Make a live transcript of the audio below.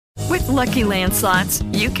Lucky Land Slots,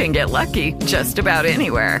 you can get lucky just about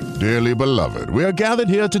anywhere. Dearly beloved, we are gathered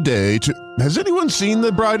here today to... Has anyone seen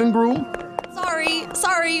the bride and groom?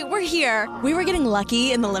 Sorry, we're here. We were getting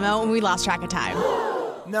lucky in the limo and we lost track of time.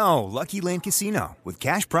 No, Lucky Land Casino, with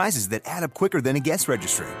cash prizes that add up quicker than a guest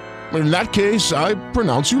registry. In that case, I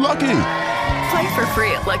pronounce you lucky. Play for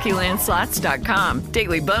free at LuckyLandSlots.com.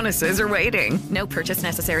 Daily bonuses are waiting. No purchase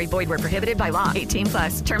necessary. Void where prohibited by law.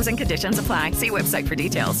 18+. Terms and conditions apply. See website for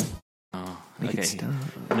details. Oh, okay.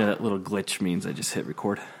 You know that little glitch means I just hit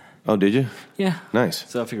record. Oh, did you? Yeah. Nice.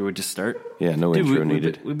 So I figured we'd just start. Yeah, no intro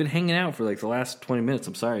needed. We've been hanging out for like the last 20 minutes.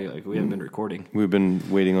 I'm sorry, like we haven't been recording. We've been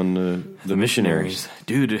waiting on the missionaries.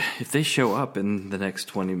 Dude, if they show up in the next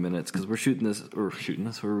 20 minutes, because we're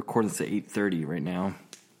recording this at 8:30 right now.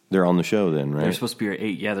 They're on the show then, right? They're supposed to be here at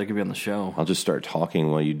 8. Yeah, they're going to be on the show. I'll just start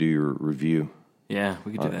talking while you do your review. Yeah,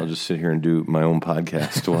 we could do that. I'll just sit here and do my own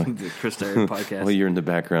podcast while the Chris Dyer podcast. While you're in the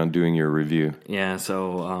background doing your review. Yeah,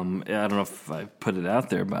 so I don't know if I put it out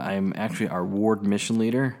there, but I'm actually our ward mission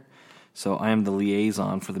leader. So I am the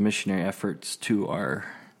liaison for the missionary efforts to our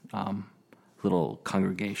little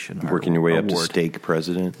congregation. Working your way up to stake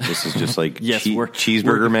president. This is just like yes,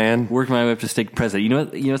 cheeseburger man. Working my way up to stake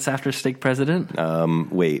president. You know what's after stake president?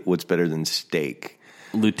 Wait, what's better than steak?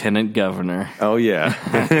 Lieutenant governor. Oh, yeah.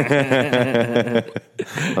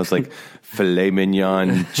 I was like, filet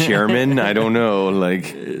mignon chairman? I don't know.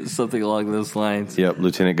 Like something along those lines. Yep,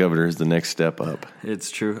 lieutenant governor is the next step up.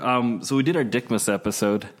 It's true. So we did our Dickmas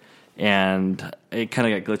episode, and it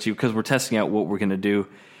kind of got glitchy because we're testing out what we're going to do.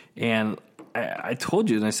 And I told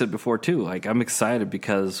you, and I said before too, like I'm excited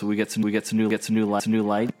because we get some new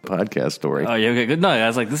light podcast story. Oh yeah, okay, good. No, I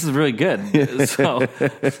was like, this is really good. So,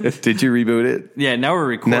 did you reboot it? Yeah, now we're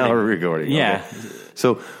recording. Okay. Yeah.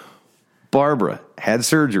 So Barbara had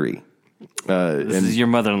surgery. This is your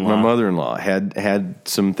mother-in-law. My mother-in-law had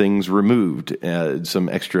some things removed, some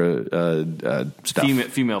extra stuff,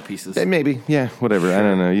 female pieces. Maybe, yeah, whatever. Sure. I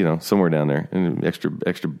don't know. Somewhere down there, extra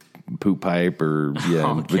poop pipe or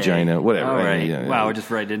vagina, whatever. All right. Wow, we're just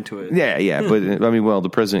right into it. Yeah. But I mean, the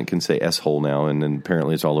president can say S-hole now, and then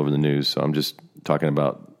apparently it's all over the news. So I'm just talking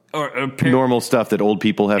about normal stuff that old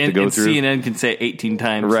people have to go through. CNN can say 18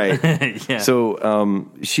 times. Right. Yeah. So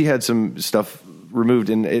she had some stuff removed,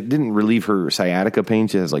 and it didn't relieve her sciatica pain.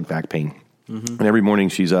 She has like back pain. Mm-hmm. And every morning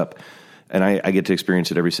she's up, and I get to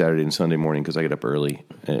experience it every Saturday and Sunday morning because I get up early.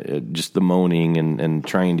 Just the moaning and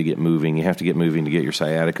trying to get moving. You have to get moving to get your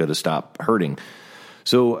sciatica to stop hurting.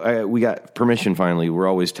 So we got permission finally. We're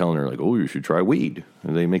always telling her, like, oh, you should try weed.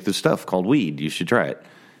 And they make this stuff called weed. You should try it.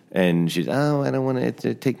 And she's, I don't want it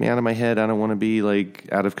to take me out of my head. I don't want to be, like,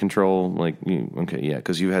 out of control. Like, okay, yeah,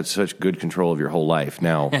 because you've had such good control of your whole life.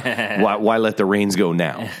 Now, why let the reins go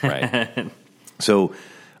now, right? So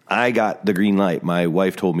I got the green light. My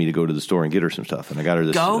wife told me to go to the store and get her some stuff, and I got her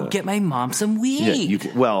this. Go get my mom some weed.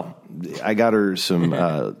 Yeah, I got her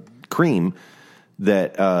some cream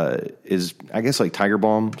that is, I guess, like Tiger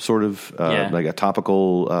Balm, sort of, like a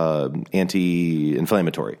topical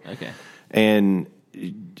anti-inflammatory. Okay. And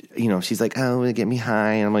she's like, oh, it'll get me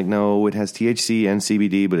high. And I'm like, no, it has THC and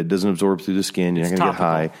CBD, but it doesn't absorb through the skin. You're not going to get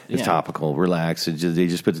high. It's topical. Relax. They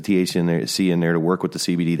just put the THC in there to work with the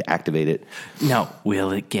CBD to activate it. No.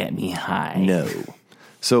 Will it get me high? No.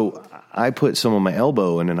 So I put some on my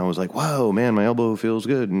elbow, and then I was like, whoa, man, my elbow feels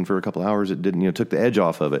good. And for a couple of hours, it didn't, took the edge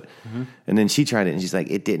off of it. Mm-hmm. And then she tried it, and she's like,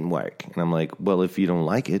 it didn't work. And I'm like, well, if you don't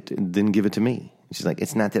like it, then give it to me. She's like,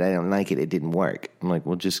 it's not that I don't like it. It didn't work. I'm like,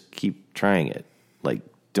 well, just keep trying it. Like,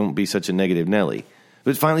 don't be such a negative Nelly.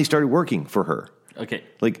 But it finally started working for her. Okay.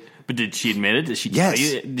 But did she admit it? Did she tell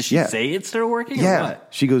you? Did she say it started working? Yeah. Or what?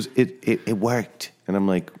 She goes, it worked. And I'm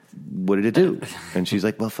like, what did it do? And she's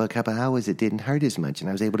like, well, for a couple of hours, it didn't hurt as much. And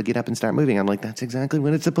I was able to get up and start moving. I'm like, that's exactly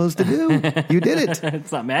what it's supposed to do. You did it.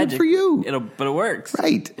 It's not magic. Good for you. But it works.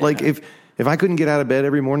 Right. Yeah. Like, if I couldn't get out of bed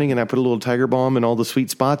every morning and I put a little Tiger Balm in all the sweet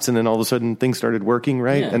spots, and then all of a sudden things started working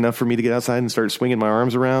enough for me to get outside and start swinging my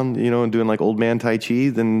arms around, and doing like old man Tai Chi,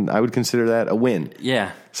 then I would consider that a win.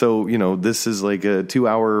 Yeah. So, this is like a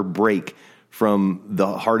 2-hour break from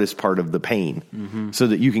the hardest part of the pain so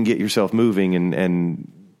that you can get yourself moving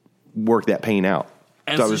and work that pain out.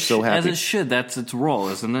 So I was so happy. As it should. That's its role,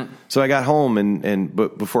 isn't it? So I got home,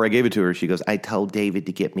 but before I gave it to her, she goes, I told David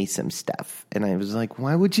to get me some stuff. And I was like,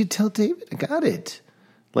 why would you tell David? I got it.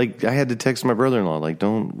 Like, I had to text my brother-in-law, like,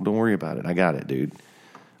 don't worry about it. I got it, dude.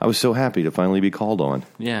 I was so happy to finally be called on.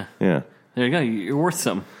 Yeah. Yeah. There you go. You're worth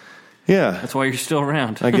some. Yeah. That's why you're still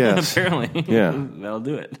around. I guess. Apparently. Yeah. That'll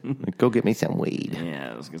do it. Like, go get me some weed.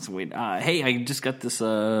 Yeah, let's get some weed. Hey, I just got this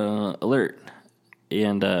alert.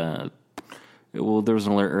 And well, there was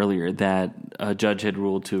an alert earlier that a judge had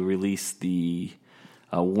ruled to release the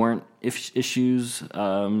warrant issues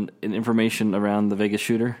and information around the Vegas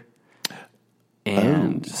shooter.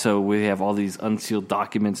 And so we have all these unsealed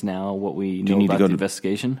documents now, what we know about the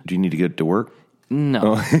investigation. Do you need to get to work?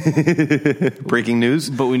 No. Breaking news?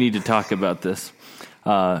 But we need to talk about this.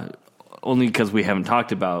 Only because we haven't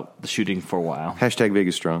talked about the shooting for a while. Hashtag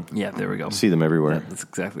Vegas Strong. Yeah, there we go. See them everywhere. That's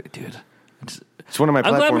exactly it, dude. It's one of my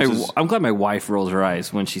platforms. I'm glad my wife rolls her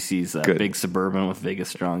eyes when she sees a big Suburban with Vegas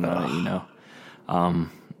Strong on it, you know.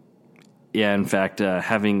 Yeah, in fact,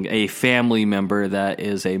 having a family member that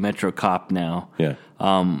is a Metro cop now,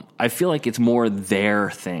 I feel like it's more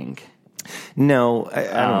their thing. No,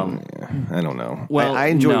 I don't know. Well, I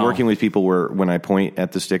enjoy working with people where when I point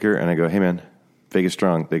at the sticker and I go, hey, man, Vegas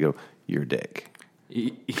Strong, they go, you're a dick.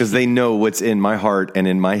 Because they know what's in my heart and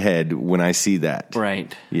in my head when I see that.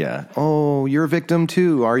 Right. Yeah. Oh, you're a victim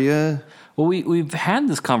too, are you? Well, we've had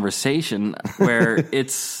this conversation where I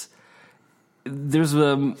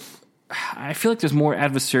feel like there's more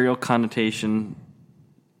adversarial connotation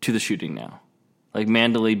to the shooting now. Like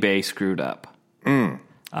Mandalay Bay screwed up.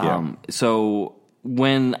 So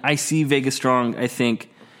when I see Vegas Strong, I think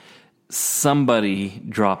somebody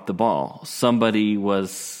dropped the ball. Somebody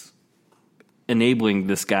was enabling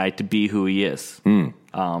this guy to be who he is.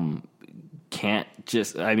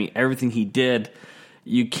 Everything he did,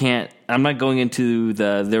 you can't. I'm not going into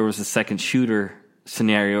there was a second shooter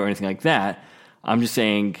scenario or anything like that. I'm just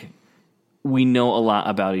saying we know a lot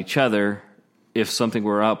about each other. If something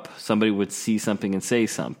were up, somebody would see something and say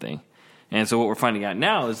something. And so what we're finding out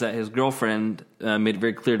now is that his girlfriend made it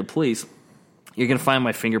very clear to police, you're going to find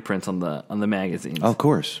my fingerprints on the magazines. Of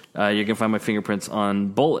course. You're going to find my fingerprints on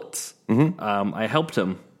bullets. I helped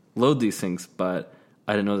him load these things, but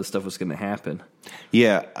I didn't know this stuff was going to happen.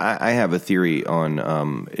 Yeah, I have a theory on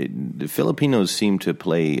the Filipinos seem to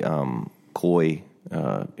play coy,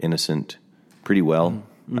 innocent pretty well.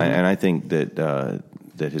 And I think that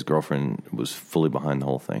his girlfriend was fully behind the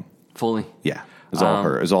whole thing. Fully? Yeah. It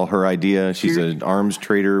was all her idea. She's an arms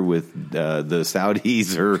trader with the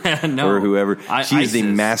Saudis or whoever. She's the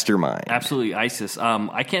mastermind. Absolutely, ISIS.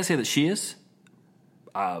 I can't say that she is.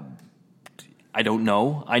 I don't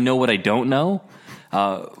know. I know what I don't know.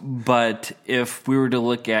 But if we were to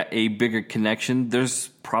look at a bigger connection, there's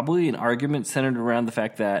probably an argument centered around the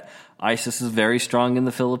fact that ISIS is very strong in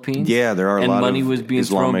the Philippines. Yeah, there are a lot of money was being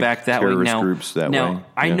Islamic thrown back that way. Groups that way.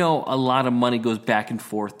 I know a lot of money goes back and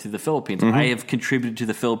forth to the Philippines. I have contributed to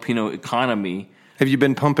the Filipino economy. Have you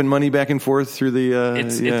been pumping money back and forth through the?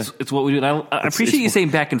 It's what we do. And I appreciate you saying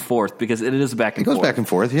back and forth because it is back and forth. It goes back and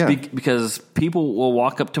forth, yeah. Because people will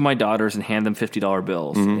walk up to my daughters and hand them $50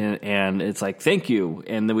 bills, and it's like thank you,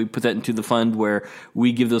 and then we put that into the fund where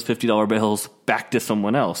we give those $50 bills back to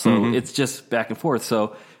someone else. So it's just back and forth.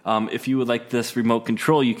 So if you would like this remote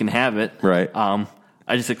control, you can have it. Right.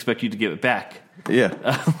 I just expect you to give it back.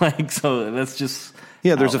 Yeah. So that's just.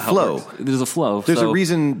 Yeah, there's a flow. There's a flow. There's a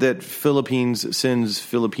reason that Philippines sends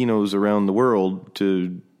Filipinos around the world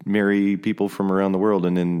to marry people from around the world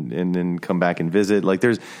and then come back and visit. Like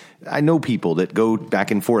I know people that go back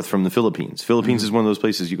and forth from the Philippines. Philippines is one of those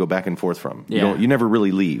places you go back and forth from. Yeah. You never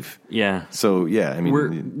really leave. Yeah. So yeah, I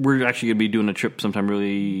mean, we're actually going to be doing a trip sometime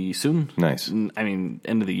really soon. Nice. I mean,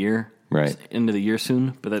 end of the year. Right. End of the year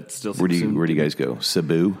soon, but that's still Where do you guys go?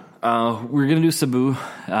 Cebu? We're going to do Cebu,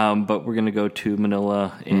 but we're going to go to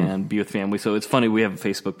Manila and be with family. So it's funny, we have a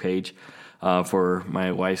Facebook page for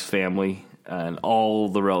my wife's family and all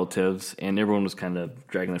the relatives, and everyone was kind of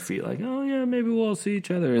dragging their feet like, oh, yeah, maybe we'll see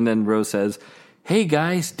each other. And then Rose says, hey,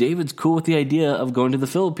 guys, David's cool with the idea of going to the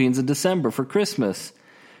Philippines in December for Christmas.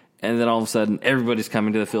 And then all of a sudden, everybody's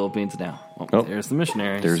coming to the Philippines now. Oh, there's the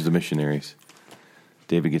missionaries. There's the missionaries.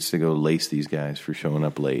 David gets to go lace these guys for showing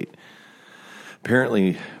up late.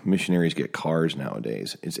 Apparently, missionaries get cars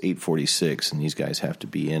nowadays. It's 8:46, and these guys have to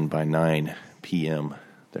be in by 9 p.m.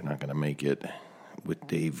 They're not going to make it with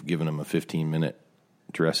Dave giving them a 15-minute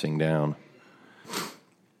dressing down.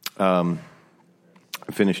 I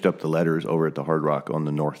finished up the letters over at the Hard Rock on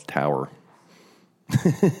the North Tower.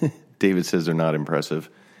 David says they're not impressive.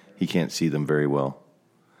 He can't see them very well.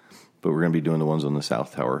 But we're going to be doing the ones on the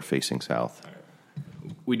South Tower facing south.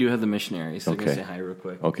 We do have the missionaries. So okay. I'm going to say hi real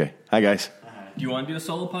quick. Okay. Hi, guys. Do you want to do a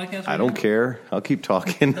solo podcast? I don't care. I'll keep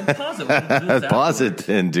talking. Then pause it. Pause it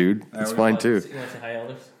then, dude. That's fine, too. You want to say hi,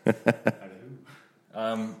 Elders?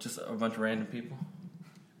 Just a bunch of random people.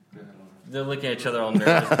 They're looking at each other all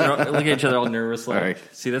nervous. They're looking at each other all nervous. Like, all right.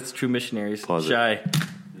 See, that's true missionaries. Pause Shy. it.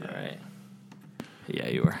 All right. Yeah,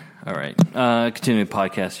 you are. All right. Continuing the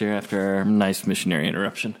podcast here after our nice missionary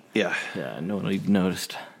interruption. Yeah. Yeah, no one even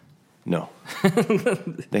noticed. No.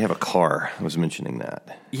 They have a car. I was mentioning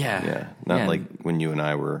that. Yeah. Yeah. Not like when you and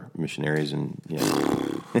I were missionaries and,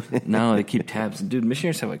 No, they keep tabs. Dude,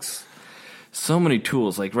 missionaries have like so many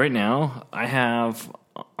tools. Like right now, I have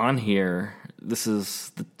on here,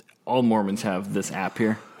 all Mormons have this app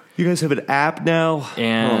here. You guys have an app now?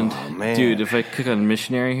 And, man. dude, if I click on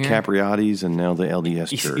missionary here. Capriati's and now the LDS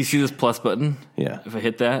Church. You see this plus button? Yeah. If I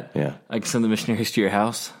hit that, yeah, I can send the missionaries to your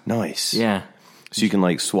house. Nice. Yeah. So you can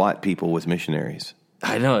like SWAT people with missionaries.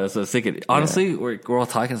 I know. That's what I was thinking. Honestly, we're all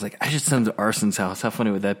talking. It's like, I should send them to Arson's house. How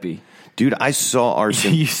funny would that be? Dude, I saw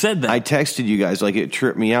Arson. You said that. I texted you guys. Like, it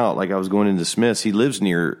tripped me out. Like, I was going into Smith's. He lives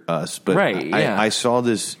near us. But right, yeah. I saw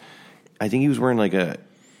this. I think he was wearing like I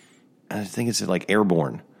think it said like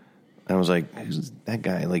Airborne. And I was like, who's that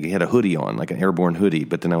guy? Like, he had a hoodie on, like an Airborne hoodie.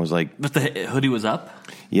 But then I was like. But the hoodie was up?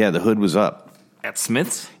 Yeah, the hood was up. At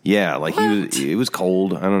Smith's? Yeah, like it was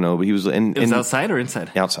cold. I don't know, but he was. And, it was outside or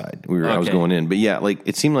inside? Outside. I was going in, but yeah, like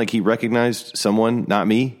it seemed like he recognized someone, not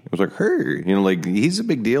me. It was like her, like he's a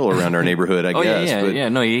big deal around our neighborhood. I guess. Yeah.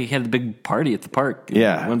 No, he had a big party at the park.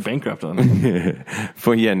 Yeah, went bankrupt on it.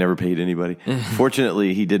 But yeah, never paid anybody.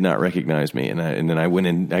 Fortunately, he did not recognize me, and then I went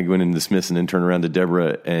in. I went into Smith's and then turned around to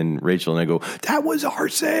Deborah and Rachel, and I go, "That was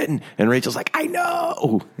Arson," and Rachel's like, "I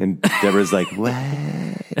know," and Deborah's like, "What?"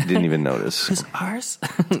 Didn't even notice. Who's ours?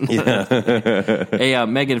 Yeah. Hey,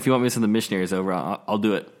 Megan, if you want me to send the missionaries over, I'll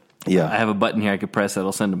do it. Yeah. I have a button here I could press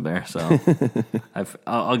that'll send them there. So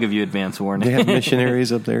I'll give you advance warning. They have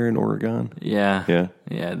missionaries up there in Oregon. Yeah.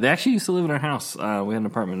 They actually used to live in our house. We had an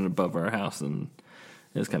apartment above our house, and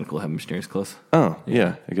it was kind of cool having missionaries close. Oh,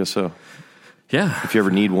 yeah, I guess so. Yeah. If you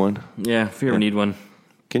ever need one. Yeah, if you ever need one.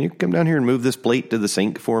 Can you come down here and move this plate to the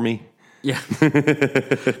sink for me? Yeah.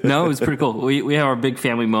 No, it was pretty cool. We have our big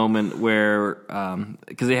family moment where,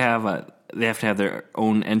 because they have to have their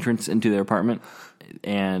own entrance into their apartment.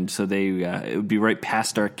 And so it would be right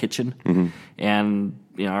past our kitchen. Mm-hmm. And,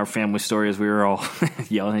 our family story is we were all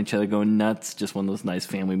yelling at each other, going nuts. Just one of those nice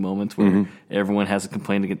family moments where everyone has a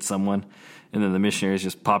complaint against someone. And then the missionaries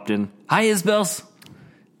just popped in, "Hi, Isbels."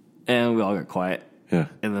 And we all got quiet. Yeah.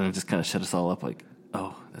 And then it just kind of shut us all up like,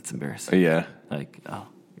 oh, that's embarrassing. Yeah. Like, oh,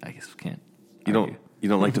 I guess we can't. You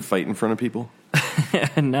don't like to fight in front of people?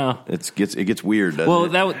 No. It gets weird,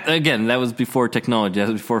 doesn't it? That was before technology. That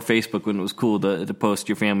was before Facebook, when it was cool to post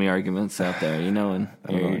your family arguments out there, and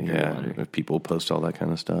if people post all that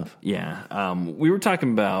kind of stuff. Yeah. We were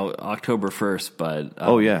talking about October 1st,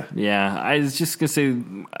 but yeah, I was just gonna say,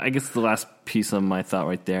 I guess the last piece of my thought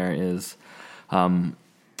right there is, I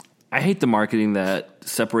hate the marketing that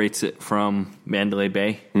separates it from Mandalay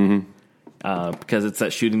Bay. Mm-hmm. Because it's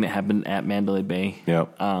that shooting that happened at Mandalay Bay.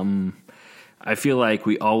 Yep. I feel like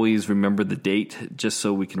we always remember the date just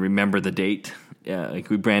so we can remember the date. Like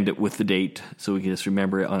we brand it with the date so we can just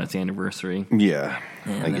remember it on its anniversary. Yeah,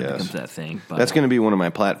 and I guess. It becomes that thing. But, that's going to be one of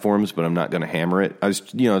my platforms, but I'm not going to hammer it. I was,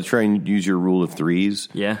 trying to use your rule of threes.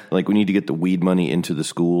 Yeah. Like we need to get the weed money into the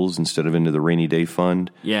schools instead of into the rainy day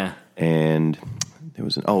fund. Yeah. And there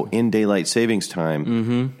was in daylight savings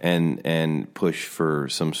time, and push for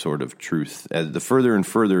some sort of truth. As the further and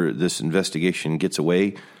further this investigation gets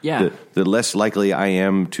away, the less likely I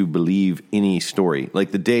am to believe any story.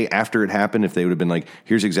 Like the day after it happened, if they would have been like,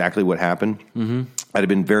 "Here's exactly what happened," I'd have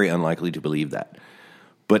been very unlikely to believe that.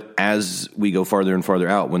 But as we go farther and farther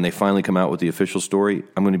out, when they finally come out with the official story,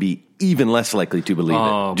 I'm going to be even less likely to believe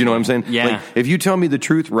it. Do you know what I'm saying? Yeah. Like, if you tell me the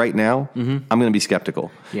truth right now, I'm going to be skeptical.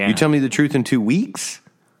 Yeah. You tell me the truth in 2 weeks,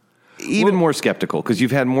 even more skeptical, because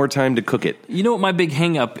you've had more time to cook it. You know what my big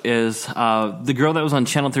hang-up is? The girl that was on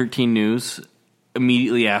Channel 13 News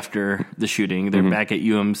immediately after the shooting, they're back at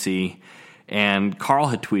UMC, and Carl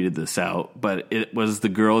had tweeted this out, but it was the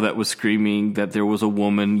girl that was screaming that there was a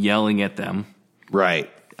woman yelling at them. Right.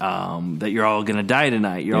 That you're all going to die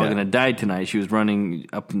tonight. You're all going to die tonight. She was running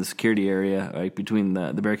up in the security area, right between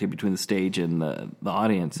the barricade between the stage and the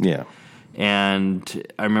audience. Yeah. And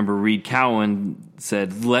I remember Reed Cowan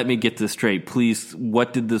said, "Let me get this straight, please.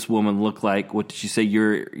 What did this woman look like? What did she say?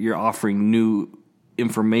 You're offering new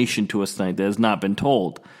information to us tonight that has not been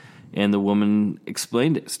told." And the woman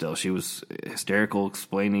explained it. Still, she was hysterical,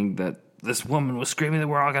 explaining that this woman was screaming that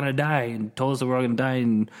we're all going to die and told us that we're all going to die.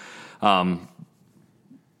 And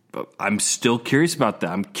but I'm still curious about that.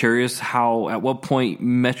 I'm curious at what point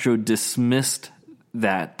Metro dismissed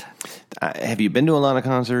that. Have you been to a lot of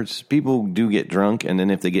concerts? People do get drunk, and then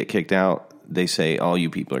if they get kicked out, they say, "Oh, you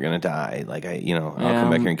people are going to die." Like I'll come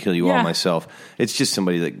back here and kill you all myself. It's just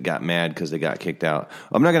somebody that got mad because they got kicked out.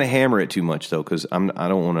 I'm not going to hammer it too much though, because I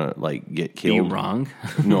don't want to get killed. Be wrong.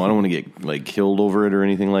 No, I don't want to get killed over it or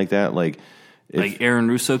anything like that. Like Like Aaron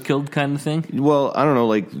Russo killed kind of thing? Well, I don't know.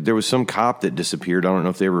 Like, there was some cop that disappeared. I don't know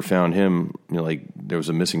if they ever found him. You know, like, there was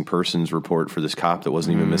a missing persons report for this cop that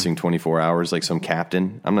wasn't even missing 24 hours, like some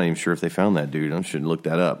captain. I'm not even sure if they found that dude. I should look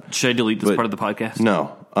that up. Should I delete this part of the podcast?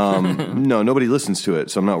 No. No, nobody listens to it,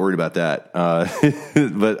 so I'm not worried about that.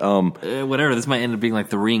 But whatever. This might end up being like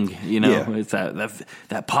The Ring, you know? Yeah. It's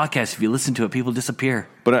that podcast. If you listen to it, people disappear.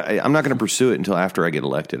 But I'm not going to pursue it until after I get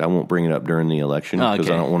elected. I won't bring it up during the election because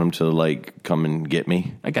I don't want them to, like, come and get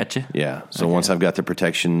me. I got you. Yeah. So once I've got the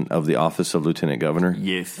protection of the office of lieutenant governor,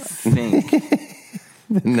 you think?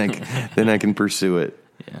 then I can pursue it.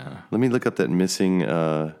 Yeah. Let me look up that missing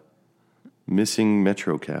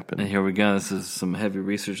Metro captain. And here we go. This is some heavy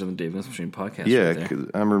research on the Dave Vince Machine podcast. Yeah, right there.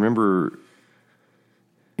 'cause I remember,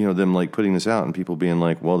 them like putting this out and people being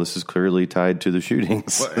like, "Well, this is clearly tied to the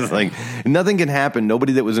shootings." It's like nothing can happen.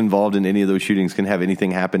 Nobody that was involved in any of those shootings can have anything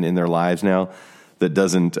happen in their lives now that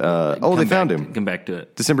doesn't. They found him. Come back to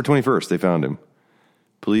it. December 21st, they found him.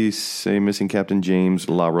 Police say missing Captain James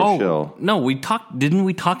La Rochelle. Oh, no, didn't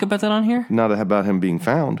we talk about that on here? Not about him being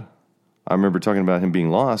found. I remember talking about him being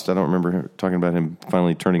lost. I don't remember talking about him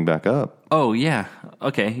finally turning back up. Oh, yeah.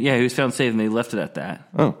 Okay. Yeah, he was found safe and they left it at that.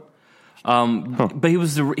 Oh. But he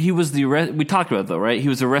was we talked about it though, right? He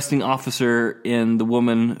was the arresting officer in the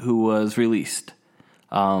woman who was released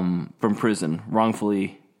from prison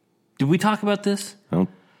wrongfully. Did we talk about this? I don't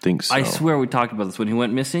think so. I swear we talked about this when he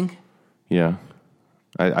went missing. Yeah.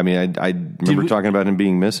 I remember talking about him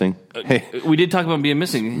being missing. Hey, we did talk about him being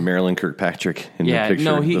missing. Marilyn Kirkpatrick in the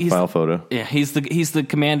picture, the file photo. Yeah, he's the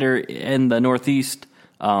commander in the Northeast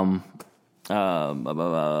Command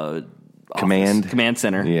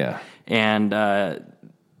Center. Yeah. And okay,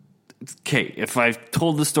 if I've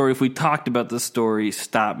told the story, if we talked about this story,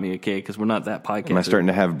 stop me, okay? Because we're not that podcast. Am I starting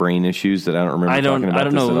to have brain issues that I don't remember talking about? I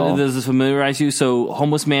don't this know. At all? Does this familiarize you? So,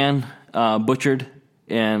 homeless man butchered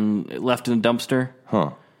and left in a dumpster.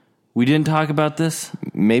 Huh. We didn't talk about this.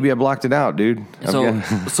 Maybe I blocked it out, dude.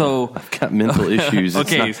 I've got mental issues.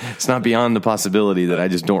 Okay. It's not beyond the possibility that I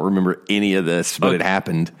just don't remember any of this, but it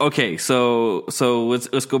happened. Okay, so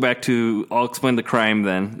let's go back to. I'll explain the crime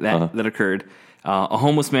then that occurred. A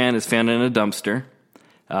homeless man is found in a dumpster,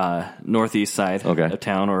 northeast side of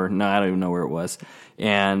town, or no, I don't even know where it was.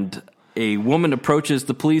 And a woman approaches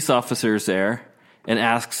the police officers there and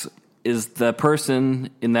asks, "Is the person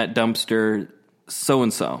in that dumpster so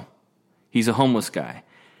and so? He's a homeless guy."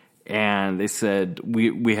 And they said,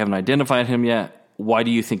 we haven't identified him yet. Why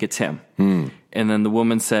do you think it's him? And then the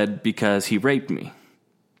woman said, because he raped me.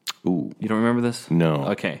 Ooh. You don't remember this? No.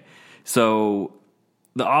 Okay. So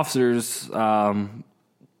the officers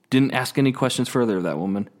didn't ask any questions further of that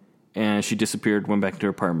woman, and she disappeared, went back to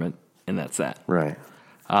her apartment, and that's that. Right.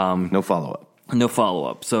 No follow-up. No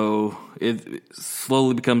follow-up. So it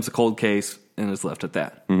slowly becomes a cold case, and is left at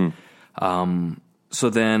that. So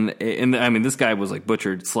then, this guy was like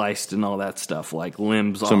butchered, sliced, and all that stuff, like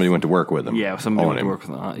limbs. Somebody went to work with him. Yeah, somebody went to work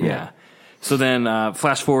with him. Yeah. So then,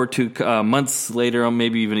 flash forward to months later, or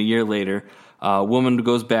maybe even a year later, a woman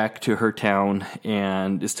goes back to her town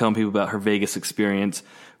and is telling people about her Vegas experience,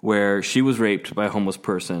 where she was raped by a homeless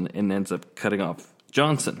person and ends up cutting off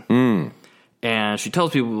Johnson. And she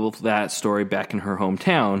tells people that story back in her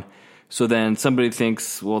hometown. So then somebody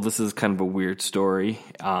thinks, well, this is kind of a weird story,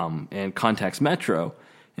 and contacts Metro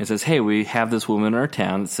and says, hey, we have this woman in our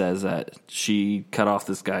town that says that she cut off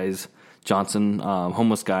this guy's Johnson,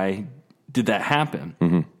 homeless guy. Did that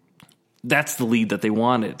happen? That's the lead that they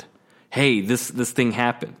wanted. Hey, this thing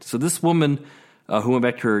happened. So this woman who went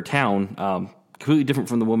back to her town, completely different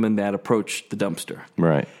from the woman that approached the dumpster.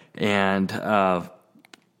 Right. And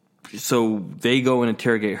so they go and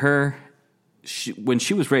interrogate her. When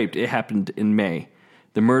she was raped, it happened in May.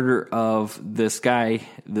 The murder of this guy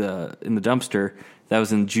in the dumpster, that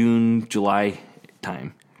was in June, July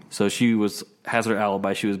time. So she has her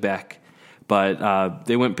alibi. She was back. But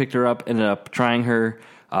they went and picked her up, ended up trying her.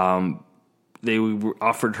 They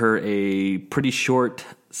offered her a pretty short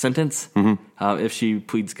sentence if she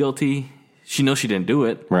pleads guilty. She knows she didn't do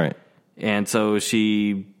it. Right. And so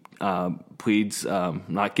she pleads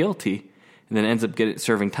not guilty and then ends up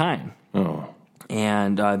serving time. Oh.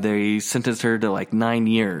 And they sentenced her to like 9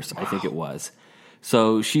 years, I think it was.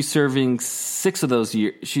 So she's serving 6 of those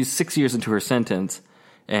years. She's 6 years into her sentence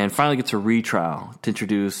and finally gets a retrial to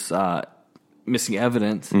introduce missing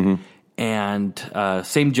evidence. And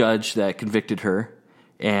same judge that convicted her.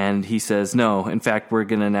 And he says, no, in fact, we're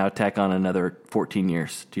going to now tack on another 14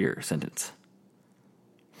 years to your sentence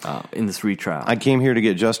in this retrial. I came here to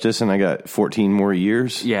get justice and I got 14 more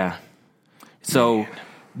years? Yeah. So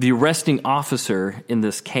the arresting officer in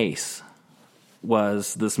this case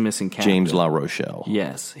was this missing captain. James La Rochelle.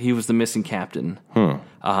 Yes, he was the missing captain.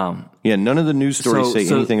 Yeah, none of the news stories say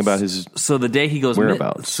anything about his So the day he goes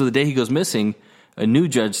whereabouts. So the day he goes missing, a new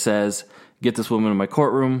judge says, "Get this woman in my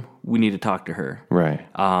courtroom. We need to talk to her." Right.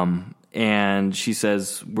 And she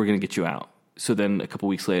says, "We're going to get you out." So then a couple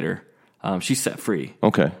weeks later, she's set free.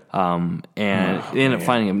 Okay. And they end up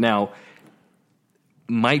finding him. Now,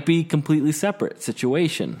 might be completely separate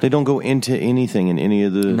situation. They don't go into anything in any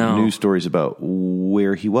of the No. news stories about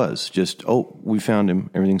where he was. Just, we found him.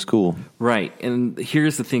 Everything's cool. Right. And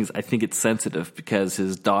here's the things. I think it's sensitive because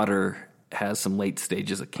his daughter has some late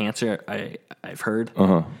stages of cancer, I've heard.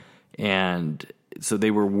 And so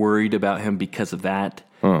they were worried about him because of that.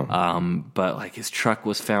 But like his truck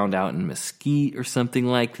was found out in Mesquite or something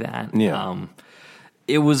like that. Yeah.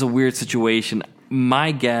 It was a weird situation.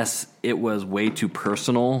 My guess, it was way too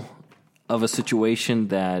personal of a situation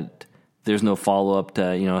that there's no follow-up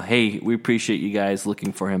to, hey, we appreciate you guys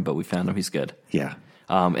looking for him, but we found him. He's good. Yeah.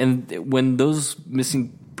 And when those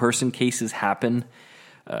missing person cases happen,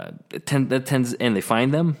 that tends, and they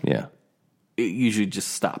find them, Yeah. it usually just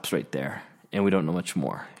stops right there, and we don't know much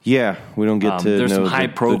more. Yeah, we don't get to There's know some high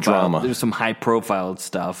the profile. drama. There's some high profile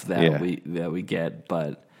stuff that Yeah. we get,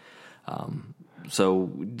 but so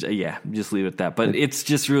yeah, just leave it at that. But it's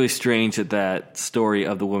just really strange that story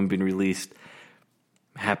of the woman being released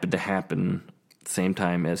happened to happen at the same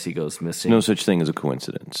time as he goes missing. No such thing as a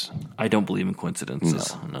coincidence. I don't believe in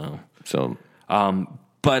coincidences. No. So,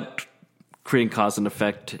 But creating cause and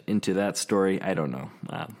effect into that story, I don't know.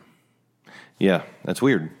 yeah, that's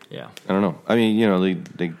weird. Yeah. I don't know. I mean,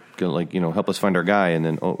 they go like, help us find our guy, and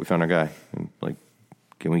then, we found our guy. And like,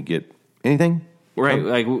 can we get anything? Right,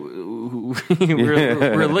 like we're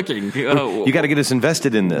looking. Oh, You got to get us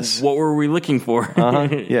invested in this. what were we looking for?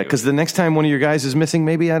 Yeah, because the next time one of your guys is missing,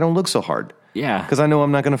 maybe I don't look so hard. Yeah. Because I know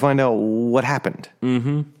I'm not going to find out what happened.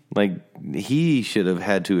 Mm-hmm. Like, he should have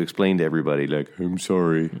had to explain to everybody, like, I'm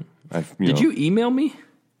sorry. Did you email me?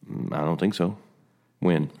 I don't think so.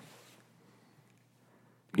 When?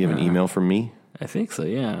 You have an email from me? I think so.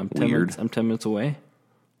 Yeah, I'm Weird. 10 minutes away.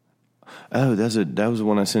 Oh, that was the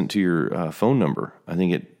one I sent to your phone number. I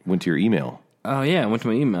think it went to your email. Oh yeah, I went to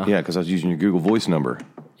my email. Yeah, because I was using your Google Voice number.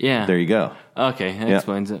 Yeah. There you go. Okay, that Yeah.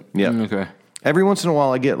 explains it. Yeah. Okay. Every once in a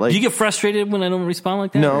while I get like... Do you get frustrated when I don't respond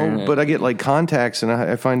like that? No, but I get like contacts, and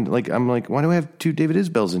I find like, I'm like, why do I have two David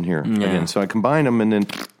Isbells in here again? So I combine them, and then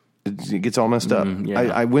it gets all messed up. yeah.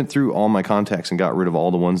 I went through all my contacts and got rid of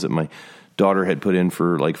all the ones that my daughter had put in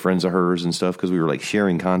for like friends of hers and stuff, because we were like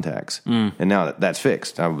sharing contacts. And now that's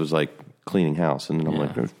fixed. I was like cleaning house, and then I'm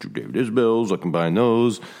like, there's two David Isbells. I combine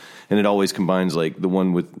those. And it always combines like the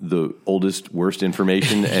one with the oldest, worst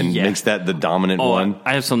information and Yeah. makes that the dominant one.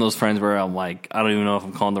 I have some of those friends where I'm like, I don't even know if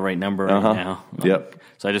I'm calling the right number right now. Yep.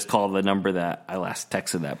 So I just call the number that I last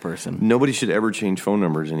texted that person. Nobody should ever change phone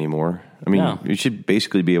numbers anymore. I mean, No. you should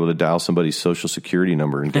basically be able to dial somebody's social security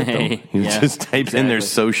number and get them. You Yeah, just type in their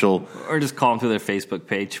exactly. social. Or just call them through their Facebook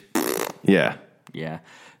page. Yeah. Yeah.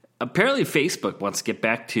 Apparently Facebook wants to get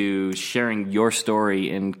back to sharing your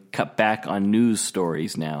story and cut back on news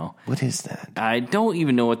stories now. What is that? I don't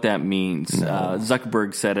even know what that means.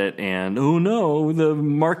 Zuckerberg said it, and oh no, the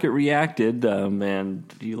market reacted, and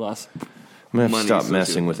you lost I'm gonna have money to stop associated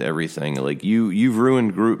messing with everything. Like you've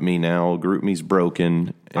ruined GroupMe now. GroupMe's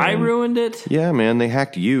broken. I and- ruined it, Yeah, man, they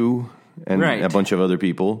hacked you and Right. a bunch of other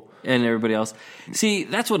people. and everybody else. See,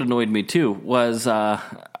 that's what annoyed me too. Was I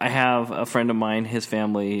have a friend of mine. His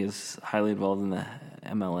family is highly involved in the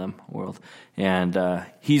MLM world, and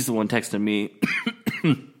he's the one texting me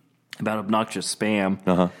about obnoxious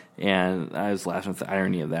spam. And I was laughing at the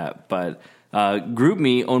irony of that. But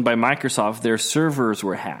GroupMe, owned by Microsoft, their servers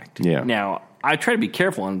were hacked. Yeah. Now, I try to be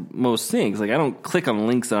careful on most things. Like, I don't click on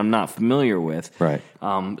links that I'm not familiar with. Right.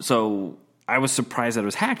 So I was surprised that it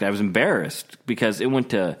was hacked. I was embarrassed because it went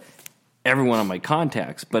to everyone on my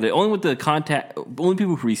contacts, but it only went to the only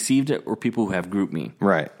people who received it were people who have GroupMe.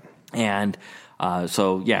 Right. And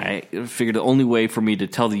so, yeah, I figured the only way for me to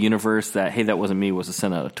tell the universe that, hey, that wasn't me, was to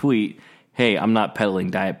send out a tweet. Hey, I'm not peddling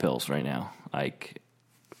diet pills right now. Like,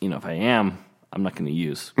 if I am, I'm not going to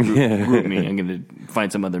use GroupMe. I'm going to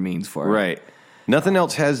find some other means for it. Right. Nothing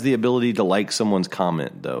else has the ability to like someone's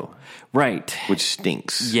comment, though, Right. which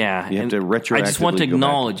stinks. Yeah. You have and to retroactively I just want to go back.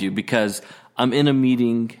 acknowledge you because I'm in a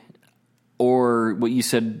meeting, or what you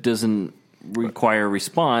said doesn't require a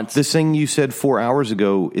response. This thing you said 4 hours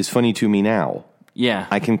ago is funny to me now. Yeah.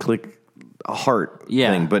 I can click a heart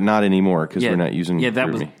Yeah. thing, but not anymore because we're not using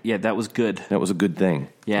GroupMe. that was good. That was a good thing.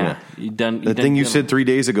 Yeah. You done The thing you said 3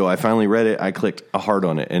 days ago, I finally read it. I clicked a heart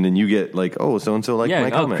on it, and then you get like, oh, so and so liked my oh,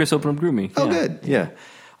 comment. Chris opened up GroupMe. Oh, Yeah. good. Yeah.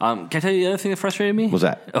 Can I tell you the other thing that frustrated me? What's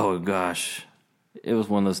that? Oh, gosh. It was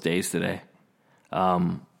one of those days today.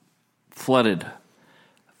 Flooded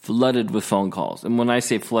with phone calls. And when I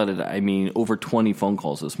say flooded, I mean over 20 phone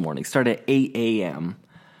calls this morning. Started at 8 a.m.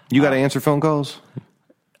 You got to answer phone calls?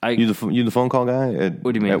 You the phone call guy?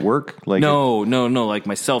 What do you mean? At work? Like no, like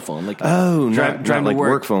my cell phone. Like not like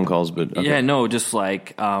work phone calls, but okay. Yeah, no, just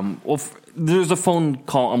like there's a phone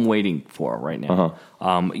call I'm waiting for right now.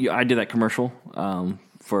 I did that commercial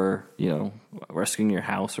for rescuing your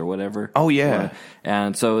house or whatever. Oh yeah,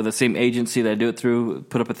 and so the same agency that I do it through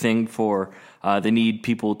put up a thing for they need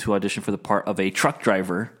people to audition for the part of a truck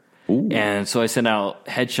driver. Ooh. And so I sent out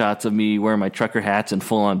headshots of me wearing my trucker hats and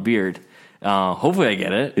full on beard. Hopefully I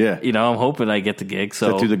get it. Yeah. I'm hoping I get the gig. So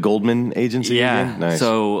is that through the Goldman agency? Yeah. Again? Nice.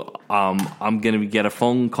 So I'm going to get a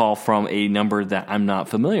phone call from a number that I'm not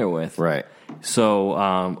familiar with. Right. So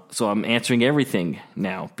I'm answering everything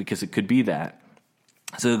now because it could be that.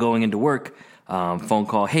 So going into work, phone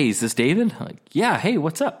call. Hey, is this David? I'm like, yeah. Hey,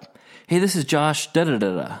 what's up? Hey, this is Josh. Da da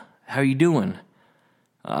da da. How are you doing?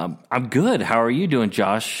 I'm good. How are you doing,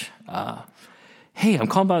 Josh? Hey, I'm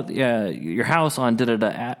calling about your house on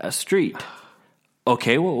da-da-da street.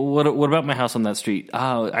 Okay, well, what about my house on that street?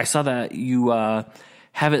 I saw that you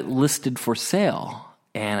have it listed for sale,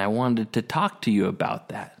 and I wanted to talk to you about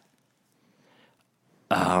that.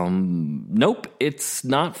 Nope, it's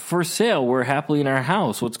not for sale. We're happily in our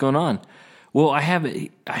house. What's going on? Well, I have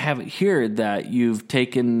it here that you've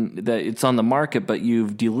taken that it's on the market, but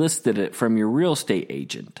you've delisted it from your real estate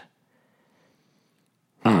agent.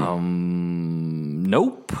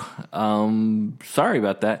 Nope. Sorry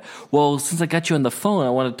about that. Well, since I got you on the phone, I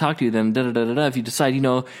want to talk to you then. If you decide,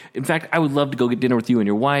 in fact, I would love to go get dinner with you and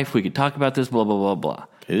your wife. We could talk about this, blah, blah, blah, blah.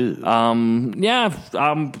 Ew. Yeah,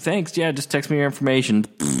 thanks. Yeah, just text me your information.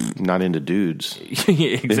 Not into dudes.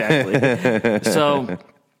 Exactly. So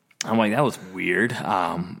I'm like, that was weird.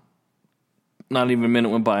 Not even a minute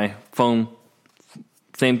went by. Phone,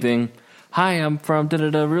 same thing. Hi, I'm from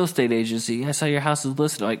da-da-da real estate agency. I saw your house is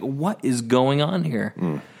listed. I'm like, what is going on here?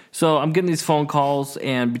 So I'm getting these phone calls,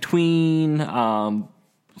 and between 5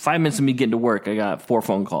 minutes of me getting to work, I got 4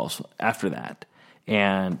 phone calls after that.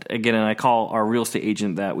 And again, I call our real estate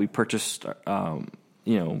agent that we purchased, sold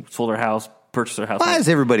our house, purchased our house. Why is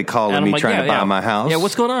everybody calling me trying to buy my house? Yeah,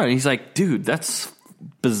 what's going on? And he's like, dude, that's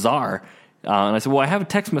bizarre. And I said, well, I have a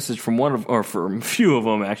text message from from a few of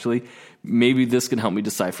them, actually. Maybe this can help me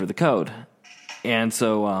decipher the code. And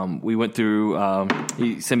so we went through,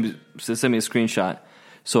 he sent me a screenshot.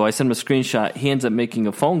 So I sent him a screenshot. He ends up making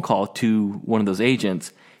a phone call to one of those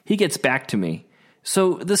agents. He gets back to me.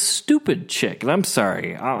 So the stupid chick, and I'm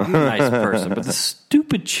sorry, I'm a nice person, but the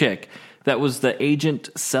stupid chick that was the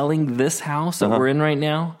agent selling this house that we're in right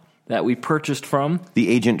now, that we purchased from. The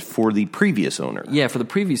agent for the previous owner. Yeah, for the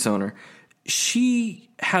previous owner. She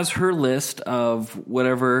has her list of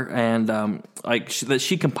whatever and that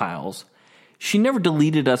she compiles. She never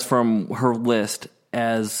deleted us from her list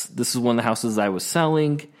as this is one of the houses I was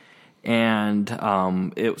selling and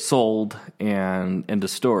it sold and end of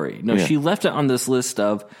story. No, she left it on this list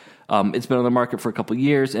of it's been on the market for a couple of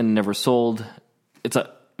years and never sold.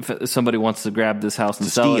 If somebody wants to grab this house and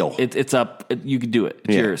sell it, it's up. You could do it.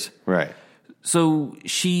 It's yours. Right. So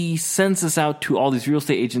she sends this out to all these real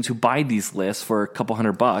estate agents who buy these lists for a couple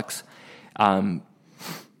 $100.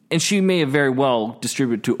 And she may have very well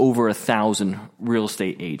distributed to over 1,000 real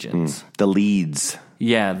estate agents. The leads.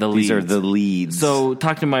 Yeah, the leads. These are the leads. So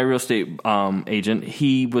talking to my real estate agent,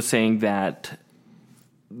 he was saying that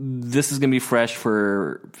this is going to be fresh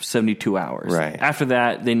for 72 hours. Right. After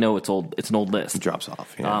that, they know it's old. It's an old list. It drops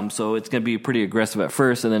off. Yeah. So it's going to be pretty aggressive at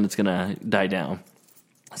first, and then it's going to die down.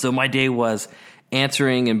 So my day was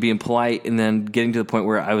answering and being polite and then getting to the point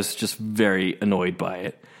where I was just very annoyed by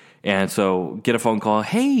it. And so get a phone call.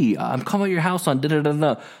 Hey, I'm calling about your house on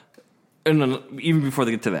da-da-da-da. And then even before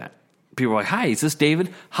they get to that, people are like, hi, is this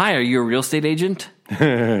David? Hi, are you a real estate agent?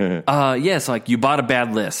 Yes, like you bought a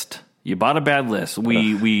bad list. You bought a bad list.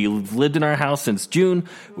 We lived in our house since June.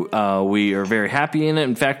 We are very happy in it.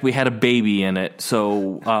 In fact, we had a baby in it.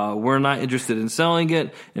 So we're not interested in selling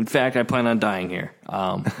it. In fact, I plan on dying here.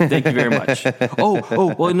 Thank you very much.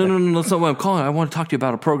 Well, no, that's not what I'm calling. I want to talk to you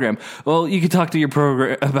about a program. Well, you can talk to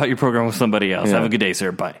about your program with somebody else. Have a good day,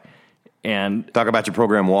 sir. Bye. And talk about your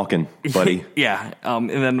program walking, buddy. Yeah. And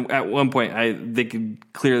then at one point, they could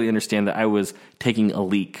clearly understand that I was taking a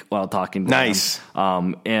leak while talking to nice.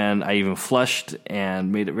 them. And I even flushed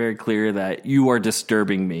and made it very clear that you are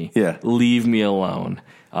disturbing me. Yeah. Leave me alone.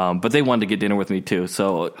 But they wanted to get dinner with me too.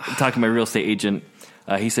 So talking to my real estate agent,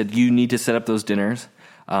 he said, you need to set up those dinners.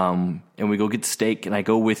 And we go get steak and I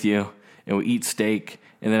go with you and we eat steak.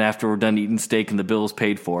 And then after we're done eating steak and the bill is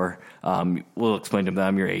paid for, we'll explain to them that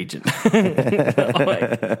I'm your agent. That's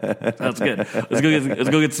good. Let's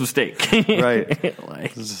go get some steak. Right.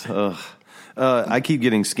 I keep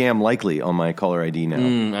getting scam likely on my caller ID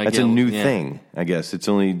now. That's a new thing, I guess. It's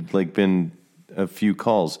only been a few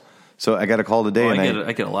calls. So I got a call today.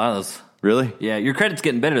 I get a lot of those. Really? Yeah, your credit's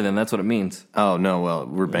getting better then. That's what it means. Oh, no. Well,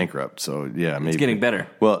 we're bankrupt. So, yeah, maybe. It's getting better.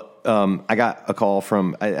 Well, I got a call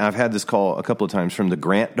I've had this call a couple of times from the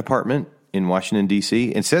grant department in Washington, D.C.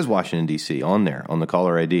 It says Washington, D.C. on there, on the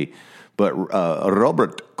caller ID. But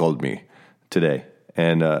Robert called me today.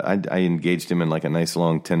 And I engaged him in a nice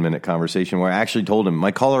long 10-minute conversation where I actually told him,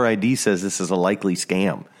 my caller ID says this is a likely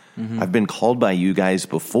scam. Mm-hmm. I've been called by you guys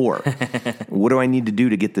before. What do I need to do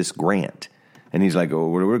to get this grant? And he's like, oh,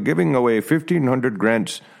 we're giving away 1,500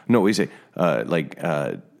 grants. No, he said,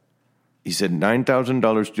 he said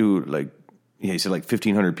 $9,000 to he said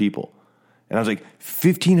 1,500 people. And I was like,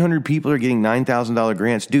 1,500 people are getting $9,000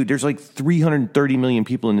 grants. Dude, there's 330 million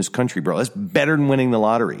people in this country, bro. That's better than winning the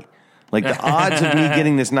lottery. The odds of me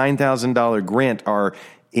getting this $9,000 grant are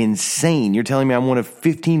insane. You're telling me I'm one of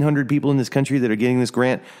 1,500 people in this country that are getting this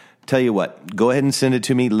grant? Tell you what, go ahead and send it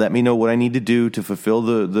to me. Let me know what I need to do to fulfill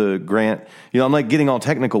the grant. I'm getting all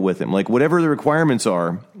technical with him. Whatever the requirements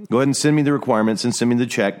are, go ahead and send me the requirements and send me the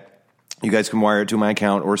check. You guys can wire it to my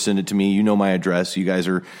account or send it to me. You know my address. You guys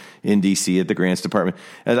are in D.C. at the grants department.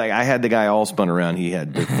 And I had the guy all spun around. He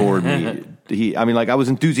had to forward me. I was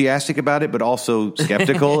enthusiastic about it, but also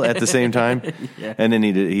skeptical at the same time. Yeah. And then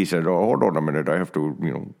he said, "Oh, hold on a minute. I have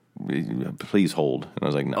to, please hold." And I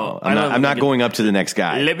was like, "No, I'm not going up to the next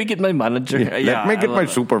guy. Let me get my manager. Let me get my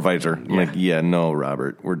supervisor." I'm no,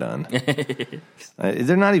 Robert, we're done.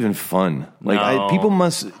 They're not even fun. No. People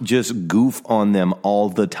must just goof on them all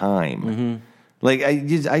the time.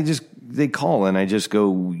 Mm-hmm. They call and I just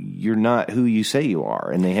go, "You're not who you say you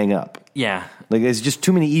are," and they hang up. Yeah. There's just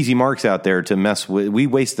too many easy marks out there to mess with. We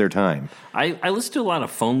waste their time. I listen to a lot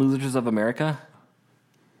of Phone Losers of America.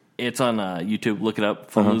 It's on YouTube. Look it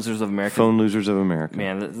up. Phone Losers of America. Phone Losers of America.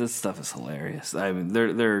 Man, this stuff is hilarious. I mean,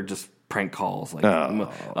 they're just prank calls.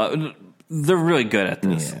 They're really good at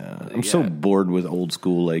this. Yeah. I'm so bored with old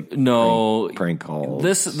school prank calls.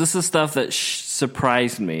 This is stuff that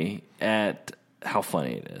surprised me at how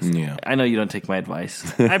funny it is. Yeah. I know you don't take my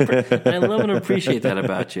advice. I love and appreciate that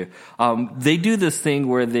about you. They do this thing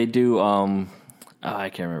where they do, I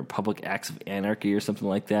can't remember, Public Acts of Anarchy or something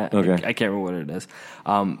like that. Okay. I can't remember what it is.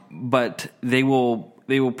 But they will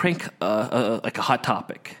prank a hot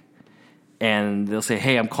topic. And they'll say,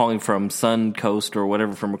 "Hey, I'm calling from Suncoast or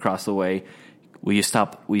whatever from across the way. Will you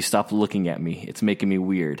stop looking at me? It's making me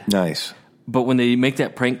weird." Nice. But when they make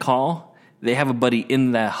that prank call, they have a buddy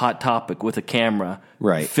in that hot topic with a camera,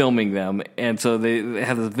 right, filming them. And so they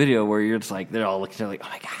have this video where you're just they're all looking at "Oh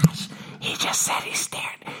my gosh, he just said he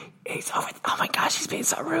stared. He's over. Oh my gosh, he's being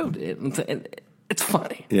so rude." And it's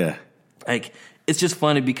funny. Yeah. It's just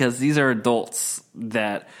funny because these are adults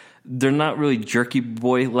that they're not really jerky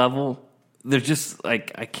boy level. They're just I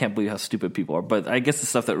can't believe how stupid people are. But I guess the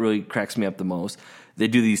stuff that really cracks me up the most, they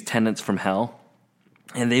do these tenants from hell,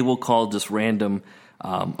 and they will call just random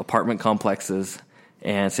apartment complexes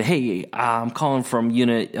and say, "Hey, I'm calling from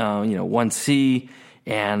unit 1C,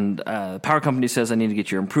 and the power company says I need to get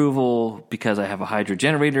your approval because I have a hydro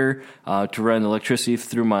generator to run electricity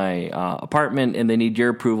through my apartment, and they need your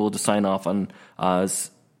approval to sign off on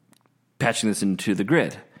patching this into the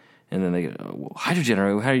grid." And then they go, "Well, hydro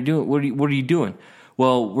generator, how are you doing? What are you doing?"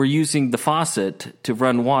 "Well, we're using the faucet to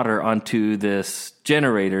run water onto this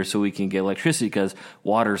generator so we can get electricity because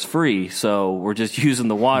water's free. So we're just using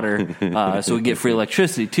the water so we get free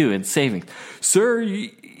electricity too and savings." "Sir,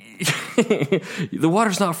 the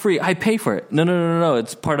water's not free. I pay for it." No.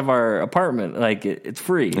 It's part of our apartment. It's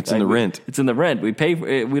free. It's in the rent. It's in the rent. We pay for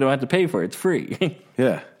it. We don't have to pay for it. It's free."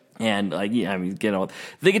 Yeah. And they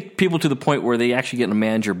get people to the point where they actually get a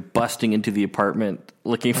manager busting into the apartment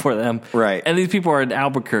looking for them. Right. And these people are in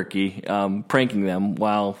Albuquerque pranking them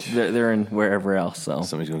while they're in wherever else. So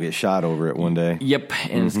somebody's going to get shot over it one day. Yep.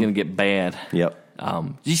 And it's going to get bad. Yep.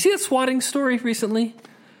 Did you see that swatting story recently?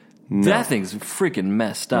 No. That thing's freaking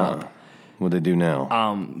messed up. What do they do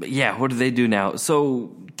now? Yeah, what do they do now?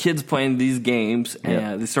 So kids playing these games,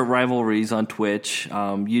 and they start rivalries on Twitch.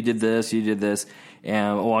 You did this,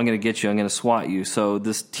 and I'm going to get you, I'm going to SWAT you. So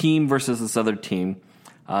this team versus this other team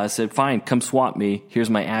said, "Fine, come SWAT me. Here's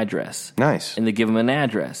my address." Nice. And they give him an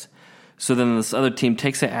address. So then this other team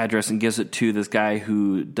takes that address and gives it to this guy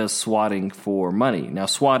who does swatting for money. Now,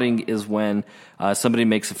 swatting is when somebody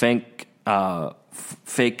makes a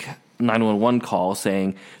fake 911 call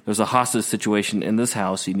saying there's a hostage situation in this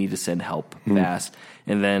house. You need to send help fast.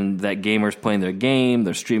 And then that gamer's playing their game.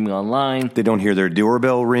 They're streaming online. They don't hear their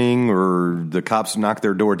doorbell ring, or the cops knock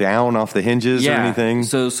their door down off the hinges or anything.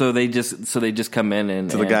 So they just come in and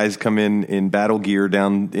the guys come in battle gear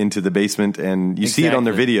down into the basement, and you see it on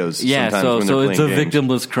their videos. Yeah, sometimes so when it's a games.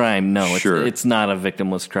 victimless crime. No, Sure. it's not a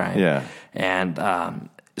victimless crime. Yeah. And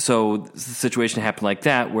so the situation happened like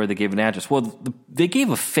that, where they gave an address. Well, they gave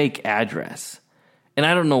a fake address. And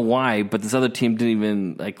I don't know why, but this other team didn't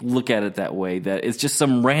even look at it that way. That it's just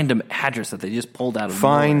some random address that they just pulled out of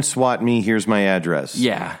Fine, nowhere. SWAT me, here's my address.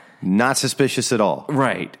 Yeah. Not suspicious at all.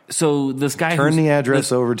 Right. So this guy Turn the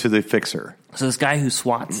address over to the fixer. So this guy who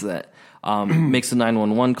swats that makes a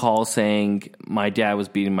 911 call saying, my dad was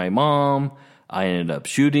beating my mom. I ended up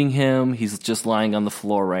shooting him. He's just lying on the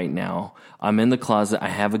floor right now. I'm in the closet. I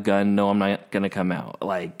have a gun. No, I'm not going to come out.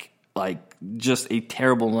 Like just a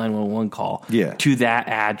terrible 911 call to that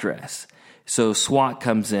address. So SWAT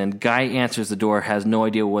comes in. Guy answers the door, has no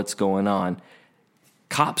idea what's going on.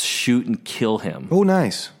 Cops shoot and kill him. Oh,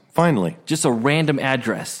 nice. Finally. Just a random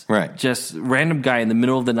address. Right. Just random guy in the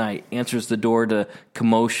middle of the night answers the door to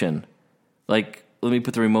commotion. Let me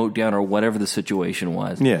put the remote down or whatever the situation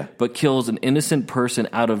was. Yeah. But kills an innocent person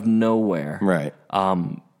out of nowhere. Right.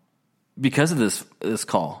 Because of this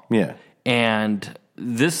call. Yeah. And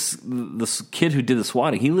this kid who did the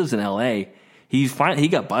swatting, he lives in L.A. He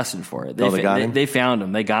got busted for it. They got him? They found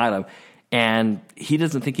him. They got him. And he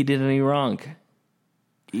doesn't think he did any wrong.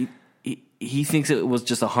 He thinks it was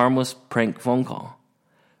just a harmless prank phone call.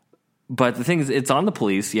 But the thing is, it's on the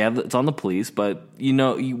police. Yeah, it's on the police. But you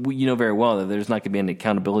know very well that there's not going to be any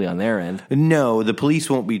accountability on their end. No, the police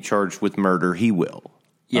won't be charged with murder. He will.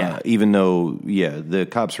 Yeah. Even though, the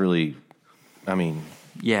cops really,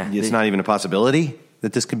 it's not even a possibility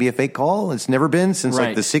that this could be a fake call. It's never been since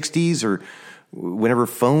Right. the 60s or whenever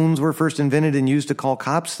phones were first invented and used to call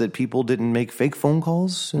cops, that people didn't make fake phone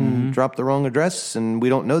calls and drop the wrong address. And we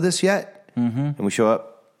don't know this yet. Mm-hmm. And we show up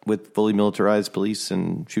with fully militarized police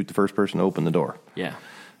and shoot the first person to open the door. Yeah.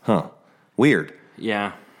 Huh. Weird.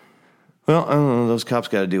 Yeah. Well, I don't know. Those cops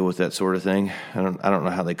got to deal with that sort of thing. I don't know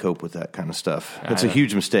how they cope with that kind of stuff. It's a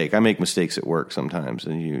huge mistake. I make mistakes at work sometimes,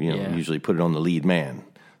 and you usually put it on the lead man.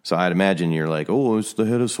 So I'd imagine you're like, oh, it's the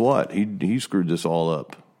head of SWAT. He screwed this all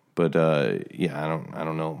up. But I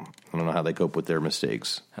don't know. I don't know how they cope with their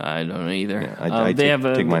mistakes. I don't know either. Yeah, they have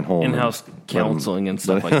take mine home in-house counseling and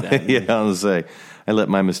stuff like that. Yeah, I was gonna say, I let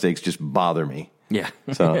my mistakes just bother me. Yeah.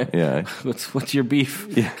 So yeah. What's your beef?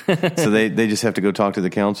 Yeah. So they just have to go talk to the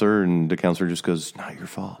counselor, and the counselor just goes, "It's not your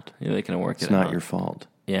fault. Yeah, they can work it out. It's not your fault.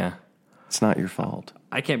 Yeah. It's not your fault."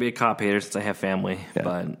 I can't be a cop hater since I have family, Yeah.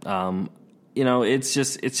 but it's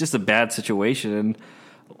just a bad situation, and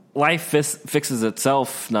life fixes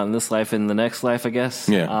itself, not in this life, in the next life, I guess.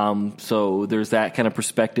 Yeah. So there's that kind of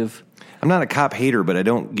perspective. I'm not a cop hater, but I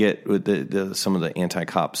don't get what some of the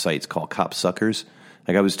anti-cop sites call cop suckers.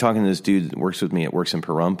 Like, I was talking to this dude that works with me at Works in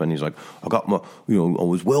Pahrump, and he's like, I got my, I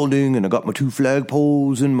was welding, and I got my 2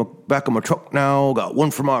 flagpoles in my back of my truck now. Got one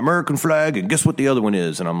for my American flag, and guess what the other one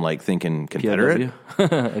is? And I'm like thinking, Confederate?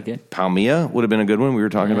 Okay. Palmilla would have been a good one we were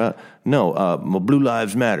talking about. No, my Blue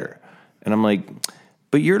Lives Matter. And I'm like,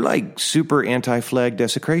 but you're like super anti-flag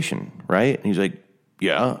desecration, right? And he's like,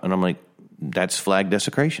 yeah. And I'm like, that's flag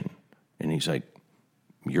desecration. And he's like,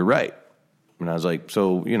 you're right. And I was like,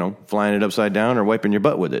 so, flying it upside down or wiping your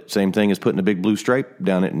butt with it. Same thing as putting a big blue stripe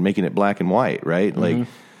down it and making it black and white, right? Mm-hmm. Like,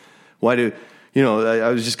 why do, I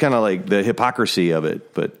was just kind of like the hypocrisy of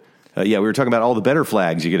it. But, we were talking about all the better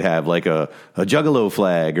flags you could have, like a Juggalo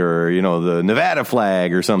flag or, the Nevada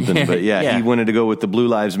flag or something. But, he wanted to go with the Blue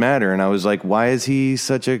Lives Matter. And I was like, why is he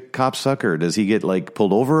such a cop sucker? Does he get,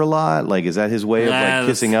 pulled over a lot? Like, is that his way of,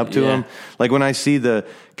 kissing up to him? Like, when I see the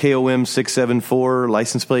KOM 674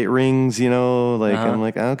 license plate rings, I'm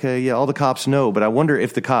like, okay, all the cops know. But I wonder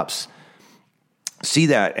if the cops see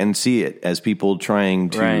that and see it as people trying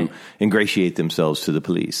to ingratiate themselves to the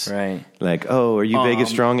police. Right. Like, oh, are you Vegas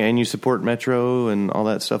strong and you support Metro and all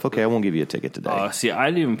that stuff? Okay, I won't give you a ticket today. See, I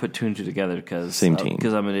didn't even put 2 and 2 together because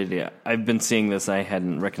I'm an idiot. I've been seeing this. I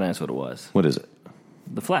hadn't recognized what it was. What is it?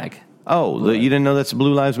 The flag. Oh, you didn't know that's a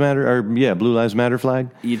Blue Lives Matter? Or Blue Lives Matter flag?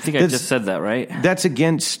 You'd think I just said that, right? That's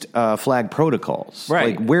against flag protocols.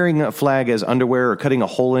 Right. Like wearing a flag as underwear or cutting a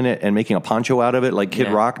hole in it and making a poncho out of it like Kid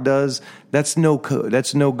Rock does, that's no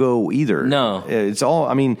go either. No. It's all,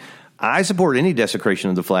 I support any desecration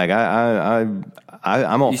of the flag.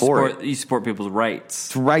 I'm all for it. You support people's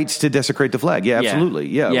rights. Rights to desecrate the flag. Yeah, absolutely.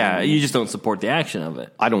 Yeah. Yeah, you just don't support the action of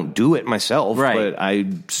it. I don't do it myself, right. But I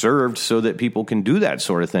served so that people can do that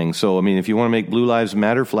sort of thing. So, I mean, if you want to make Blue Lives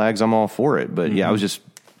Matter flags, I'm all for it. But yeah, I was just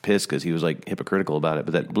pissed because he was like hypocritical about it.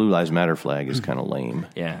 But that Blue Lives Matter flag is kind of lame.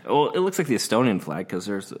 Yeah. Well, it looks like the Estonian flag because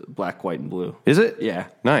there's black, white, and blue. Is it? Yeah.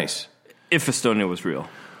 Nice. If Estonia was real.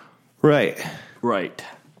 Right. Right.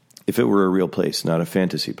 If it were a real place, not a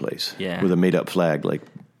fantasy place. Yeah. With a made up flag like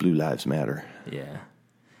Blue Lives Matter. Yeah.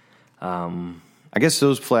 I guess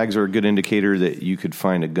those flags are a good indicator that you could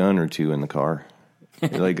find a gun or two in the car.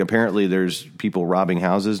 Like, apparently there's people robbing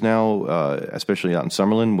houses now, especially out in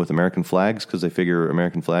Summerlin, with American flags because they figure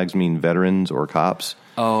American flags mean veterans or cops.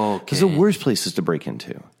 Oh, okay. It's the worst places to break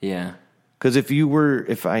into. Yeah. Because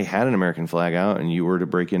if I had an American flag out and you were to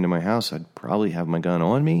break into my house, I'd probably have my gun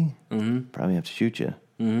on me. Mm-hmm. Probably have to shoot you.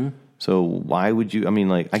 Mm-hmm. So why would you? I mean,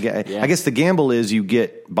 like, I guess the gamble is you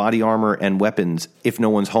get body armor and weapons if no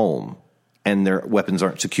one's home and their weapons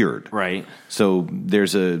aren't secured. Right. So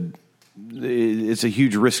it's a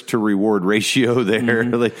huge risk to reward ratio there,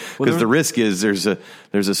 because the risk is there's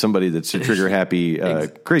a somebody that's a trigger happy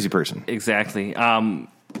crazy person. Exactly.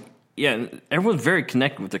 Yeah, everyone's very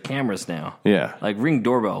connected with their cameras now. Yeah, like Ring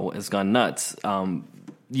Doorbell has gone nuts.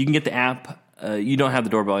 You can get the app. You don't have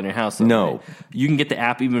the doorbell in your house, though, no. Right? You can get the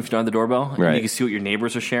app even if you don't have the doorbell, and right. you can see what your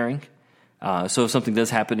neighbors are sharing. So if something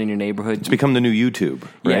does happen in your neighborhood, it's become the new YouTube,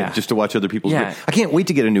 right? Yeah. Just to watch other people's. Yeah. I can't wait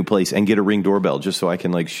to get a new place and get a Ring doorbell just so I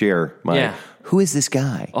can like share my. Yeah. Who is this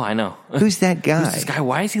guy? Oh, I know. Who's that guy? Who's this guy?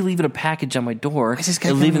 Why is he leaving a package on my door? Why is this guy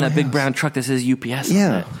and leaving my that big house? brown truck that says UPS? Yeah.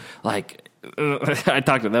 On it? Like, I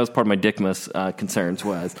talked about that was part of my Dickmas concerns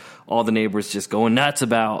was all the neighbors just going nuts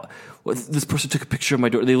about this person took a picture of my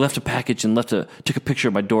door. They left a package and took a picture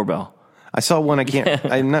of my doorbell. I saw one.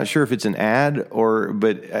 I'm not sure if it's an ad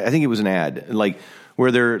but I think it was an ad. Like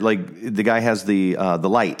where they're like the guy has the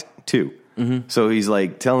light too. Mm-hmm. So he's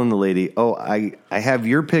like telling the lady, "Oh, I have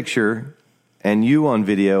your picture and you on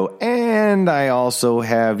video, and I also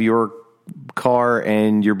have your car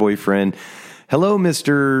and your boyfriend. Hello,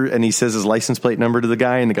 Mr." And he says his license plate number to the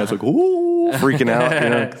guy, and the guy's like, "Ooh," freaking out. You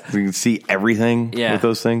know, you can see everything with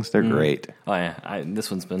those things. They're great. Oh yeah, this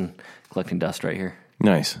one's been collecting dust right here.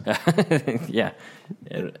 Nice. Yeah.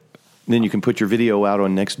 Then you can put your video out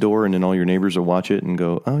on Nextdoor, and then all your neighbors will watch it and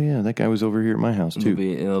go, "Oh yeah, that guy was over here at my house too."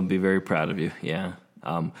 It'll be very proud of you. Yeah.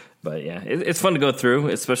 But yeah, it's fun to go through,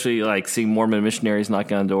 especially like seeing Mormon missionaries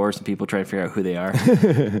knocking on doors and people trying to figure out who they are.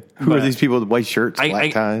 Who are these people with white shirts,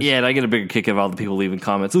 black ties? Yeah, and I get a bigger kick of all the people leaving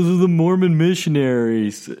comments. Those are the Mormon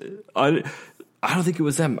missionaries. I don't think it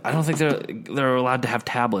was them. I don't think they're allowed to have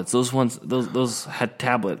tablets. Those had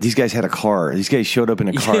tablets. These guys had a car. These guys showed up in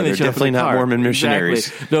a car. They're definitely not Mormon missionaries.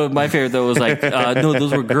 Exactly. No, my favorite though was like, no,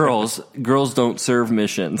 those were girls. Girls don't serve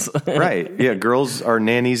missions. Right. Yeah, girls are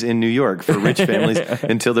nannies in New York for rich families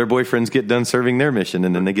until their boyfriends get done serving their mission,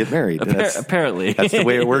 and then they get married. Apparently, that's the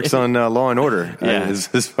way it works on Law and Order. Yeah. As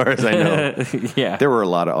far as I know. Yeah, there were a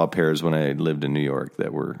lot of au pairs when I lived in New York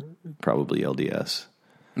that were probably LDS.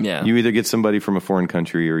 Yeah. You either get somebody from a foreign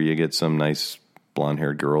country or you get some nice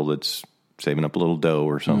blonde-haired girl that's saving up a little dough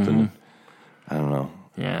or something. Mm-hmm. I don't know.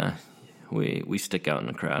 Yeah. We stick out in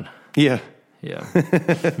the crowd. Yeah. Yeah.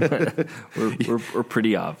 we're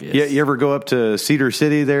pretty obvious. Yeah, you ever go up to Cedar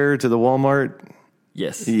City there to the Walmart?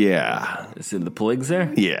 Yes. Yeah. Is it the Pligs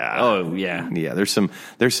there? Yeah. Oh, yeah. Yeah, there's some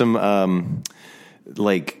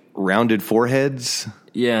like rounded foreheads.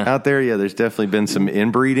 Yeah. Out there, yeah, there's definitely been some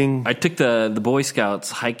inbreeding. I took the Boy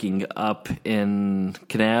Scouts hiking up in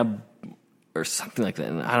Kanab or something like that.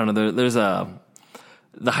 And I don't know. There's the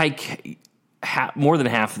hike. More than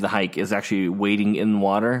half of the hike is actually wading in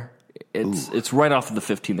water. It's right off of the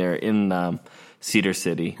 15 there in Cedar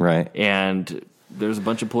City. Right. And there's a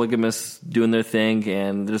bunch of polygamists doing their thing,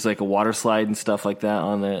 and there's like a water slide and stuff like that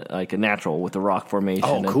on the like a natural with a rock formation.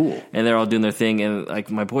 Oh, cool. And they're all doing their thing, and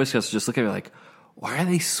like my Boy Scouts just look at me like, why are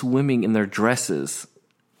they swimming in their dresses?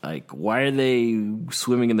 Like, why are they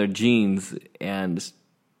swimming in their jeans? And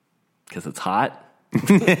because it's hot.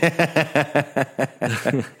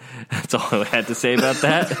 That's all I had to say about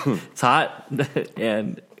that. It's hot.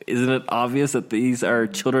 And isn't it obvious that these are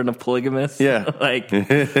children of polygamists? Yeah. like,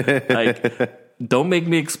 don't make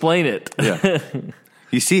me explain it. Yeah.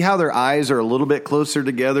 You see how their eyes are a little bit closer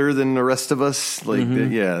together than the rest of us? Like,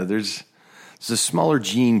 yeah, there's a smaller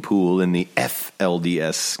gene pool in the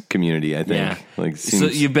FLDS community, I think. Yeah. Like, so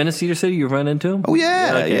you've been to Cedar City? You've run into them? Oh,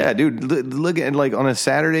 yeah. Okay. Yeah, dude. Look at, like, on a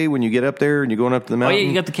Saturday when you get up there and you're going up to the mountain. Oh, yeah,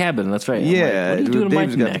 you got the cabin. That's right. Yeah. Like, what are you doing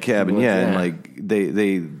Dave's in my got neck? the cabin, yeah. And, like,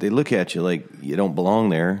 they look at you like you don't belong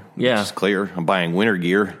there. Yeah. It's clear. I'm buying winter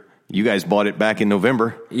gear. You guys bought it back in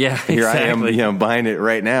November. Yeah, Here exactly. I am, buying it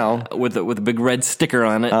right now. with a big red sticker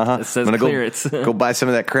on it that says I'm gonna clearance. go buy some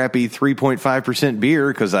of that crappy 3.5%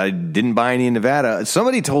 beer because I didn't buy any in Nevada.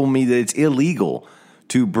 Somebody told me that it's illegal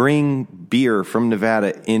to bring beer from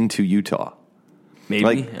Nevada into Utah.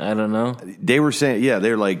 Maybe. I don't know. They were saying,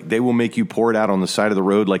 they're like, they will make you pour it out on the side of the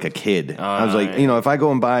road like a kid. I was like, if I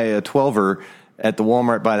go and buy a 12er at the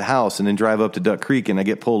Walmart by the house and then drive up to Duck Creek and I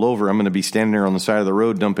get pulled over, I'm going to be standing there on the side of the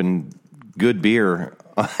road dumping good beer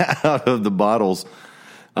out of the bottles.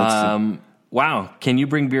 Wow. Can you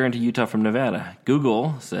bring beer into Utah from Nevada?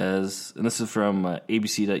 Google says, and this is from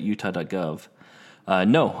abc.utah.gov,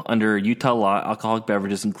 no, under Utah law, alcoholic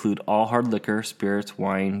beverages include all hard liquor, spirits,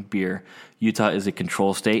 wine, beer. Utah is a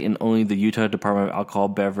control state, and only the Utah Department of Alcohol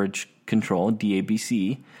Beverage Control,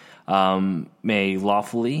 DABC, may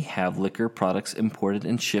lawfully have liquor products imported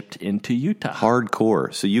and shipped into Utah.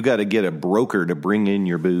 Hardcore. So you got to get a broker to bring in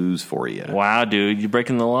your booze for you. Wow, dude. You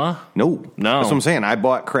breaking the law? No. No. That's what I'm saying. I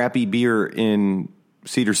bought crappy beer in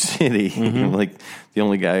Cedar City. Like the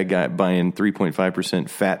only guy I got buying 3.5%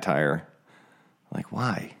 Fat Tire. Like,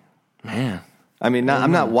 why? Man. I mean,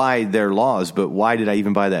 I'm not why their laws, but why did I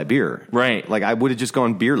even buy that beer? Right. Like, I would have just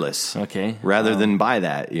gone beerless. Okay. Rather than buy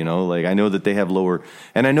that, Like, I know that they have lower...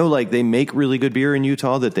 And I know, like, they make really good beer in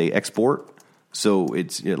Utah that they export. So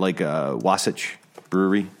it's like Wasatch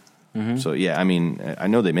Brewery. Mm-hmm. So, yeah, I mean, I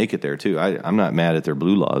know they make it there, too. I'm not mad at their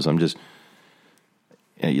blue laws. I'm just...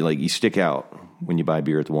 you stick out when you buy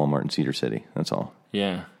beer at the Walmart in Cedar City. That's all.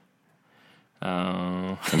 Yeah.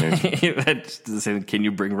 That's the same. Can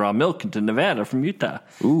you bring raw milk into Nevada from Utah?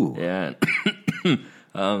 Ooh. Yeah.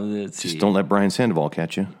 Just don't let Brian Sandoval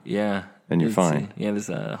catch you. Yeah. And you're fine. There's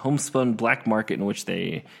a homespun black market in which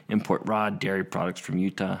they import raw dairy products from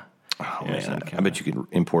Utah. Oh, man. I bet you could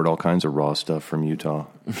import all kinds of raw stuff from Utah.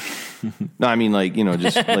 No, I mean,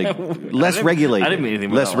 just like less regulated. I didn't mean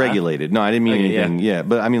anything. Less regulated. No, I didn't mean anything. Yeah.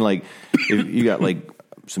 But I mean, like, if you got like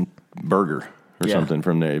some burger or something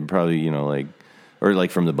from there, probably, or like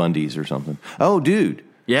from the Bundys or something. Oh, dude.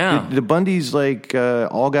 Yeah. The Bundys,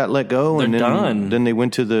 all got let go. They're and done. Then they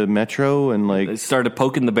went to the Metro and, They started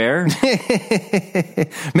poking the bear?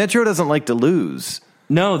 Metro doesn't like to lose.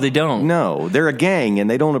 No, they don't. No, they're a gang, and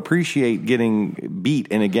they don't appreciate getting beat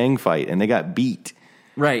in a gang fight, and they got beat.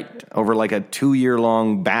 Right. Over like a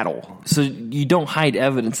 2-year-long battle. So you don't hide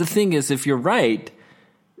evidence. The thing is, if you're right...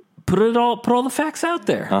 Put all the facts out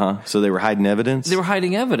there. So they were hiding evidence? They were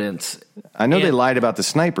hiding evidence. I know they lied about the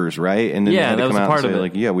snipers, right? And then they had to that come was out part and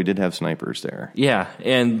of say, it. we did have snipers there. Yeah,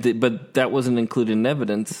 but that wasn't included in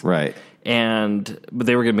evidence. Right. But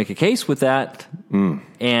they were going to make a case with that.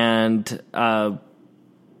 And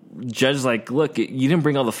judge's like, look, you didn't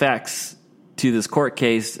bring all the facts to this court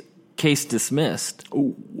case dismissed.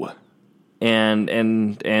 Ooh.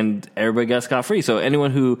 And everybody got scot-free. So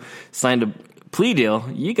anyone who signed a plea deal,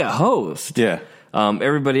 you got hosed. Yeah.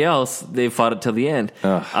 Everybody else, they fought it till the end.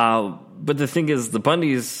 But the thing is, the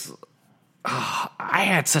Bundys, I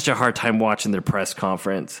had such a hard time watching their press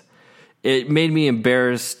conference. It made me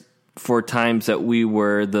embarrassed for times that we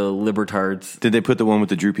were the libertards. Did they put the one with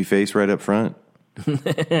the droopy face right up front?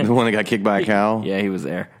 The one that got kicked by a cow? Yeah, he was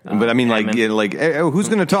there. But I mean, Ammon. who's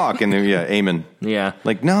going to talk? And then, Ammon. Yeah.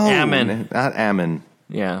 No. Ammon. Not Ammon.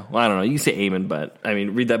 Yeah, well, I don't know. You can say Ammon, but I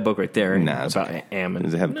mean, read that book right there about okay. Ammon.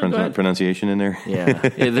 Does it have pronunciation in there? Yeah,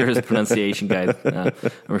 there is pronunciation, guys. I'm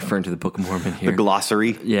referring to the Book of Mormon here. The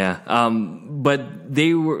glossary. Yeah, but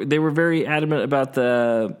they were very adamant about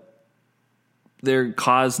their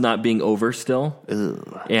cause not being over still.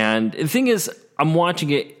 Ugh. And the thing is, I'm watching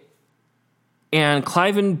it, and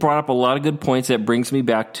Cliven brought up a lot of good points that brings me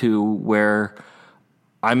back to where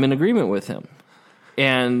I'm in agreement with him.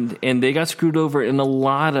 And they got screwed over in a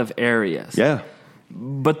lot of areas. Yeah.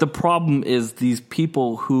 But the problem is these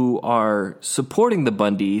people who are supporting the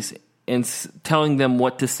Bundys and telling them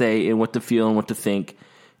what to say and what to feel and what to think,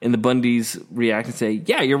 and the Bundys react and say,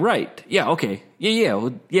 yeah, you're right. Yeah, okay. Yeah,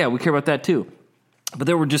 we care about that too. But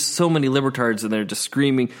there were just so many libertards, and they're just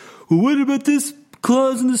screaming, well, what about this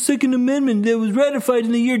clause in the Second Amendment that was ratified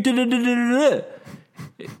in the year da-da-da-da-da-da?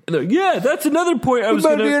 Yeah, that's another point I was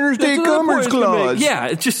going to... About the Interstate Commerce Clause. Yeah,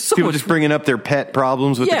 it's just so People much... just bringing up their pet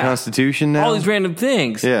problems with the Constitution now. All these random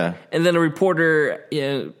things. Yeah. And then a reporter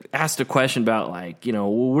asked a question about, what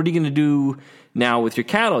are you going to do now with your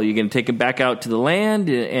cattle? Are you going to take them back out to the land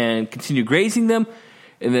and continue grazing them?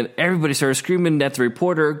 And then everybody started screaming at the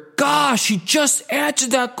reporter, gosh, you just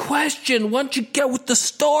answered that question. Why don't you get with the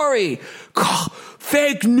story?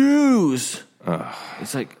 Fake news.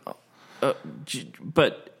 It's like...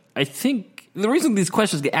 but I think the reason these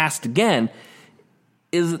questions get asked again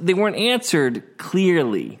is they weren't answered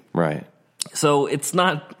clearly. Right. So it's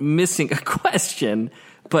not missing a question,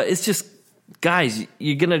 but it's just, guys,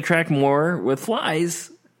 you're going to attract more flies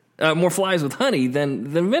with honey than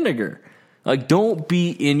vinegar. Like, don't be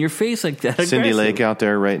in your face like that. Cindy aggressive. Lake out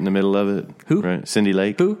there right in the middle of it. Who? Right. Cindy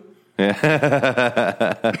Lake. Who?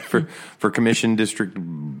 for Commission District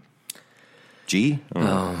G?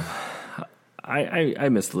 I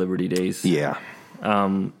miss the Liberty days. Yeah.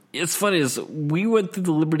 It's funny is we went through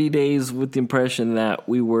the Liberty days with the impression that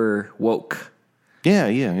we were woke. Yeah.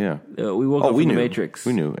 We woke up from the Matrix.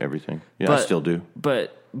 We knew everything. Yeah, I still do.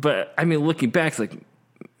 But I mean, looking back, it's like,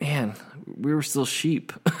 man, we were still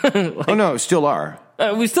sheep. Still are.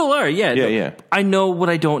 We still are, yeah. Yeah. I know what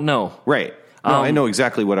I don't know. Right. No, I know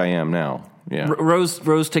exactly what I am now. Yeah.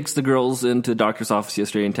 Rose takes the girls into the doctor's office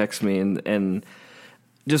yesterday and texts me and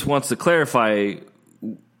just wants to clarify,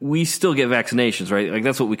 we still get vaccinations, right? Like,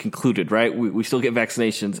 that's what we concluded, right? We still get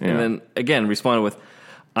vaccinations. Yeah. And then, again, responded with,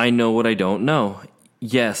 I know what I don't know.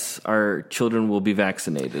 Yes, our children will be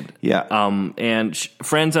vaccinated. Yeah. And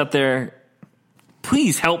friends out there,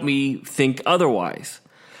 please help me think otherwise.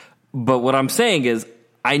 But what I'm saying is,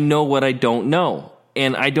 I know what I don't know.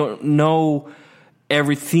 And I don't know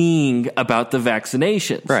everything about the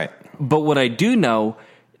vaccinations. Right. But what I do know,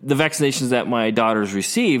 the vaccinations that my daughters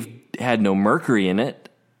received had no mercury in it.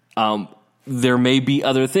 There may be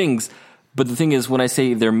other things. But the thing is, when I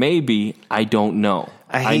say there may be, I don't know.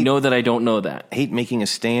 I know that I don't know that. I hate making a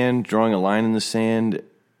stand, drawing a line in the sand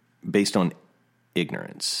based on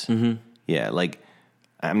ignorance. Mm-hmm. Yeah, like,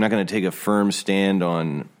 I'm not going to take a firm stand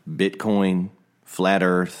on Bitcoin, flat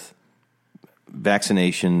Earth,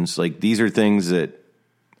 vaccinations. Like, these are things that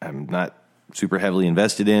I'm not super heavily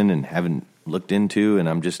invested in and haven't looked into, and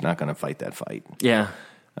I'm just not going to fight that fight. Yeah.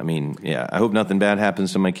 I mean, yeah, I hope nothing bad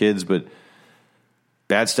happens to my kids, but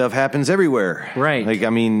bad stuff happens everywhere. Right. Like, I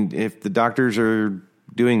mean, if the doctors are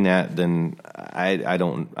doing that, then I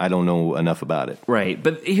don't know enough about it. Right.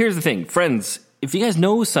 But here's the thing, friends, if you guys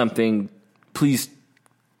know something, please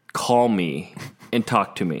call me and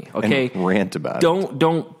talk to me, okay? And rant about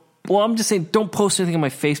it. Well, I'm just saying, don't post anything on my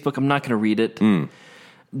Facebook. I'm not going to read it.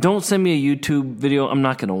 Don't send me a YouTube video. I'm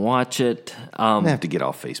not going to watch it. I'm going to have to get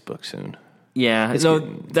off Facebook soon. Yeah.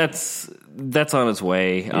 That's on its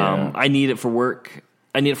way. Yeah. I need it for work.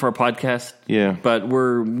 I need it for our podcast. Yeah. But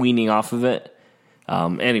we're weaning off of it.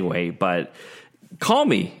 Anyway, but call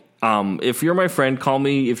me. If you're my friend, call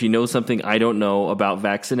me if you know something I don't know about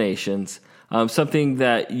vaccinations. Something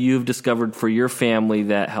that you've discovered for your family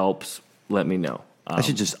that helps, let me know. I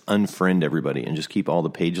should just unfriend everybody and just keep all the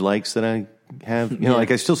page likes that I have. You know,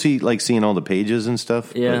 like, I still seeing all the pages and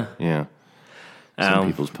stuff. Yeah. But, yeah. Some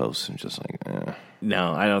people's posts are just like, eh.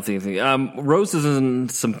 No, I don't think anything. Rose is in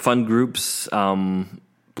some fun groups. I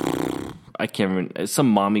can't remember. Some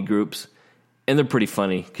mommy groups. And they're pretty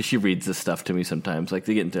funny because she reads this stuff to me sometimes. Like,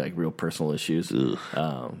 they get into like real personal issues.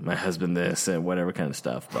 My husband this and whatever kind of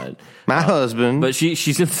stuff. But my husband. But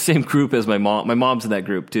she's in the same group as my mom. My mom's in that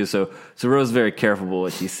group too. So Rose is very careful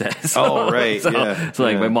with what she says. Oh, right. So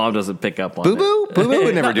Yeah. my mom doesn't pick up on Boo-boo? it. Boo-boo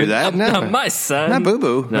would never do that. No. Not my son. Not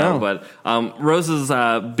boo-boo. No. But Rose's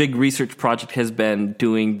big research project has been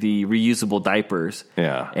doing the reusable diapers.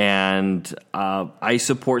 Yeah. And I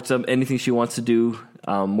support anything she wants to do.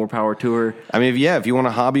 More power to her. I mean, if you want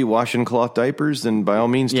a hobby washing cloth diapers, then by all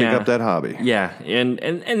means take up that hobby. Yeah, and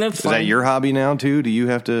that's fine. Is that your hobby now too? Do you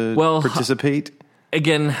have to participate?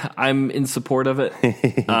 Again, I'm in support of it.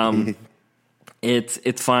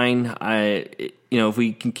 It's fine. If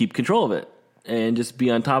we can keep control of it and just be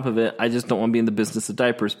on top of it. I just don't want to be in the business of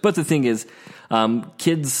diapers. But the thing is,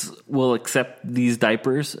 kids will accept these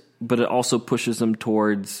diapers, but it also pushes them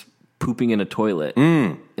towards pooping in a toilet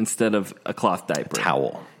instead of a cloth diaper. A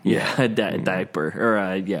towel. Yeah, a diaper. Or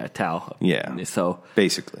a towel. Yeah. So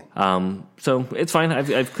basically. So it's fine.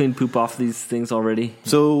 I've cleaned poop off these things already.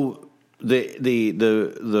 So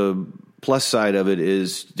the plus side of it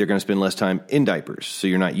is they're going to spend less time in diapers. So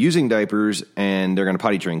you're not using diapers and they're going to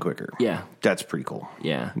potty train quicker. Yeah. That's pretty cool.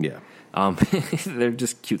 Yeah. Yeah. They're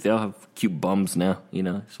just cute. They all have cute bums now,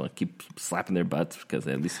 just want to keep slapping their butts because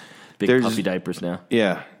they have these big puffy diapers now.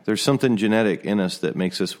 Yeah. There's something genetic in us that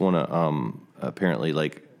makes us want to apparently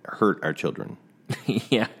like hurt our children.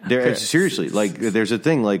 Yeah. Seriously, like there's a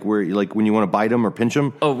thing like where like when you want to bite them or pinch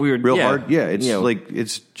them real hard. Yeah, it's like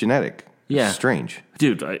it's genetic. Yeah. It's strange.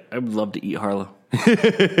 Dude, I would love to eat Harlow.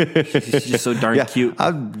 She's just so darn cute.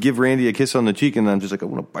 I'd give Randy a kiss on the cheek and I'm just like, I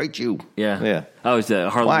want to bite you. Yeah. Yeah. I was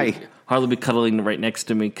Harlow. Why? Harlow be cuddling right next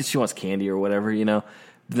to me because she wants candy or whatever, Then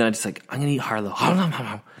I'm just like, I'm going to eat Harlow.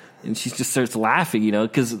 And she just starts laughing,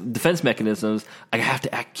 because defense mechanisms, I have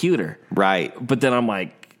to act cuter. Right. But then I'm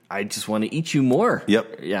like, I just want to eat you more.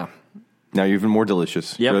 Yep. Yeah. Now you're even more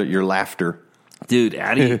delicious. Yep. Your laughter. Dude,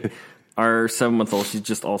 Addie, our 7-month-old, she's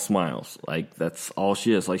just all smiles. Like, that's all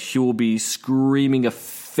she is. Like, she will be screaming a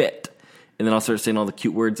fit. And then I'll start saying all the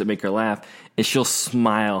cute words that make her laugh. And she'll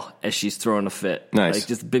smile as she's throwing a fit. Nice. Like,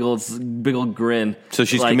 just big old grin. So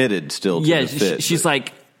she's committed still to the fit. She's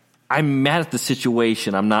like, I'm mad at the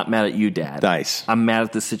situation. I'm not mad at you, Dad. Nice. I'm mad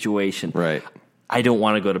at the situation. Right. I don't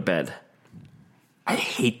want to go to bed. I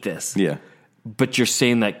hate this. Yeah. But you're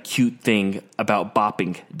saying that cute thing about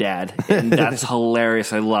bopping, Dad. And that's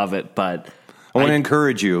hilarious. I love it. But I want to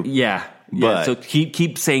encourage you. Yeah. But So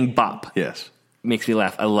keep saying bop. Yes. Makes me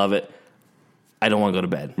laugh. I love it. I don't want to go to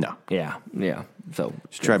bed. No. Yeah. So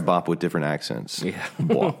Just try bop with different accents. Yeah.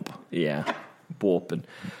 Bop. Yeah. Bop. And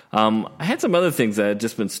I had some other things that I'd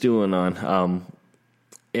just been stewing on.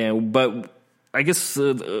 But I guess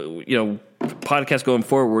podcast going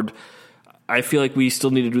forward, I feel like we still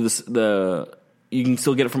need to do this. You can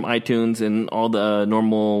still get it from iTunes and all the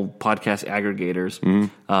normal podcast aggregators,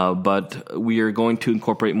 but we are going to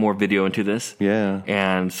incorporate more video into this. Yeah.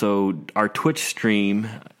 And so our Twitch stream,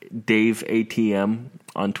 Dave ATM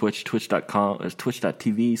on Twitch,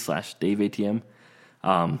 twitch.tv/DaveATM.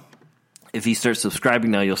 If you start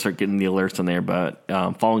subscribing now, you'll start getting the alerts on there. But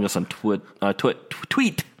following us on tweet, the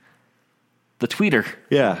tweeter,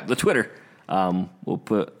 the Twitter, we'll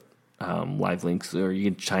put live links, or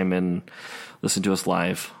you can chime in, listen to us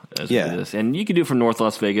live as we do this. And you can do it from North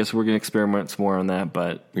Las Vegas. We're going to experiment some more on that,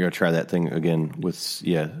 but we're going to try that thing again with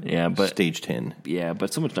but stage 10. Yeah,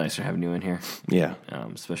 but so much nicer having you in here. Yeah,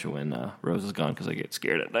 especially when Rose is gone, because I get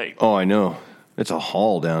scared at night. Oh, I know. It's a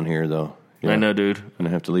haul down here, though. Yeah. I know, dude. And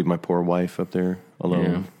I have to leave my poor wife up there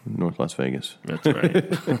alone in North Las Vegas. That's right.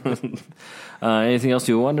 Anything else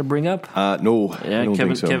you wanted to bring up? No. Yeah, I don't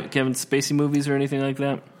think so. Kevin Spacey movies or anything like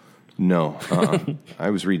that? No. I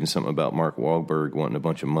was reading something about Mark Wahlberg wanting a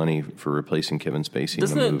bunch of money for replacing Kevin Spacey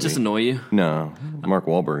Doesn't in the movie. Doesn't it just annoy you? No. Mark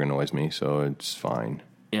Wahlberg annoys me, so it's fine.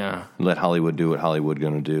 Yeah. Let Hollywood do what Hollywood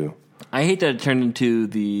going to do. I hate that it turned into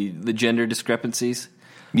the gender discrepancies.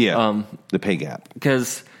 Yeah, the pay gap.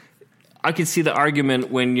 Because I can see the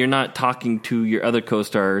argument when you're not talking to your other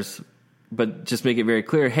co-stars, but just make it very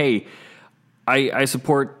clear, hey, I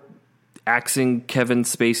support axing Kevin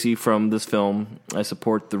Spacey from this film. I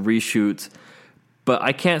support the reshoots, but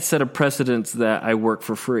I can't set a precedence that I work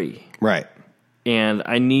for free. Right. And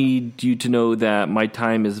I need you to know that my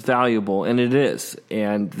time is valuable, and it is,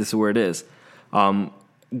 and this is where it is.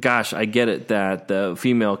 Gosh, I get it that the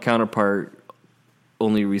female counterpart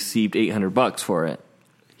only received $800 for it.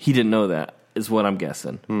 He didn't know that, is what I'm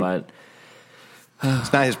guessing. But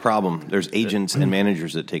it's not his problem. There's agents and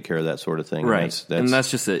managers that take care of that sort of thing. Right. And that's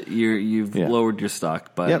just it. You've lowered your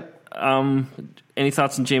stock. But any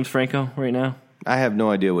thoughts on James Franco right now? I have no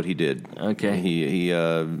idea what he did. Okay. He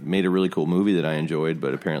made a really cool movie that I enjoyed,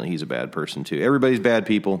 but apparently he's a bad person too. Everybody's bad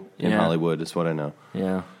people in Hollywood. That's what I know.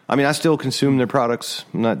 Yeah. I mean, I still consume their products.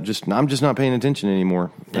 I'm just not paying attention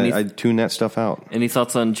anymore. I tune that stuff out. Any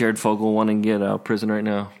thoughts on Jared Fogle wanting to get out of prison right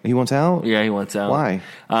now? He wants out? Yeah, he wants out. Why?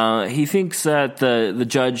 He thinks that the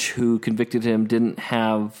judge who convicted him didn't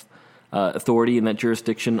have authority in that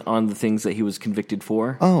jurisdiction on the things that he was convicted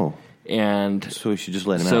for. Oh. And so he should just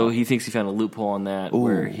let him out. So he thinks he found a loophole on that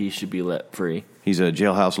where he should be let free. He's a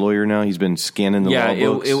jailhouse lawyer now. He's been scanning the law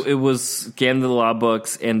books. Yeah, it was scanning the law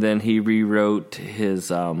books, and then he rewrote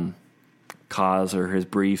his cause or his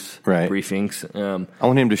briefings. I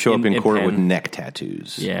want him to show up in court with neck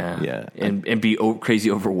tattoos. Yeah. And be crazy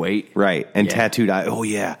overweight. Right. And tattooed eye. Oh,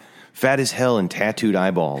 yeah. Fat as hell and tattooed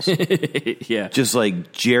eyeballs. Yeah. Just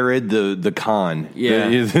like Jared the con. Yeah.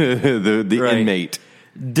 The inmate.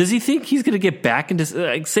 Does he think he's going to get back into,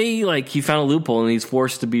 say he found a loophole and he's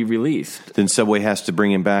forced to be released? Then Subway has to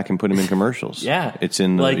bring him back and put him in commercials. Yeah. It's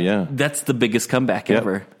in the, That's the biggest comeback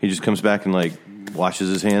ever. He just comes back and washes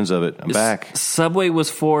his hands of it. I'm back. Subway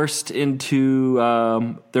was forced into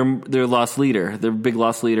their loss leader. Their big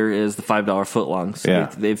loss leader is the $5 footlongs. Yeah.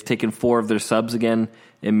 They've taken 4 of their subs again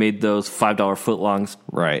and made those $5 footlongs.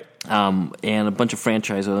 Right. And a bunch of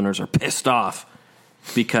franchise owners are pissed off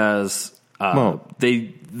because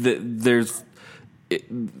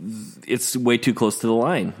it's way too close to the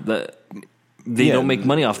line. They don't make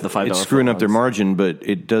money off the $5. It's screwing up their margin, but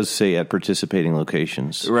it does say at participating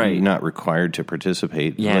locations. Right. You're not required to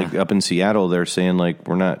participate. Yeah. Up in Seattle, they're saying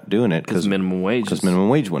we're not doing it because minimum wage. Because minimum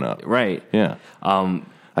wage went up. Right. Yeah.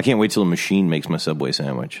 I can't wait till a machine makes my Subway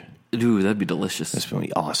sandwich. Dude, that'd be delicious. That's going to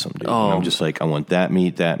be awesome, dude. And I'm just I want that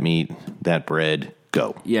meat, that bread,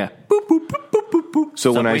 go. Yeah. Boop, boop, boop, boop, boop. boop.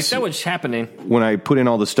 So when I Subway sandwich happening. when I put in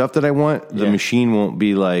all the stuff that I want, the machine won't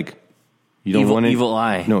be like, you don't want any, evil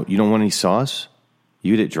eye. No, you don't want any sauce?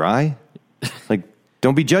 You eat it dry? Like,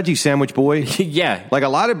 don't be judgy, sandwich boy. Yeah. Like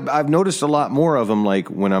I've noticed a lot more of them, like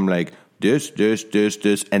when I'm like, this,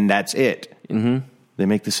 and that's it. Mm-hmm. They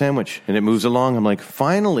make the sandwich and it moves along. I'm like,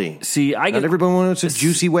 finally. See, not everyone wants a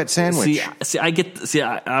juicy, wet sandwich.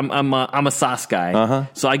 I'm a sauce guy,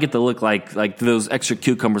 so I get to look like those extra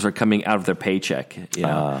cucumbers are coming out of their paycheck. You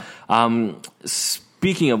know.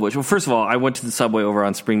 Speaking of which, well, first of all, I went to the Subway over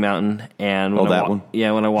on Spring Mountain, and when one.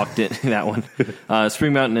 Yeah, when I walked in, that one,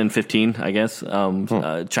 Spring Mountain and 15, I guess,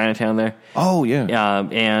 Chinatown there. Oh yeah.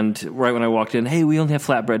 And right when I walked in, hey, we only have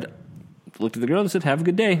flatbread. Looked at the girl and said, "Have a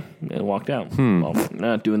good day," and walked out. Well,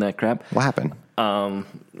 not doing that crap. What happened? And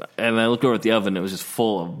I looked over at the oven; it was just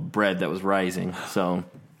full of bread that was rising. So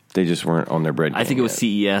they just weren't on their bread. I think it was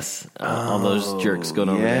CES. All those jerks going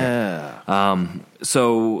over there.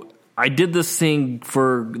 So I did this thing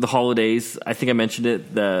for the holidays. I think I mentioned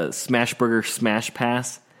it, the Smash Burger Smash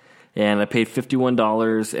Pass, and I paid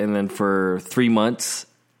 $51, and then for 3 months,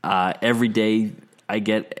 every day I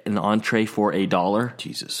get an entree for $1.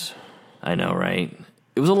 Jesus. I know, right?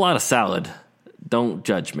 It was a lot of salad. Don't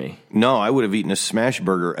judge me. No, I would have eaten a smash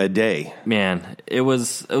burger a day. Man, it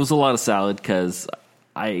was a lot of salad because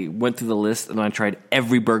I went through the list and I tried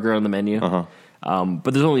every burger on the menu. But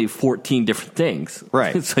there's only 14 different things,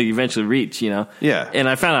 right? So you eventually reach, you know. Yeah. And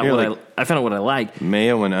I found out I found out what I liked.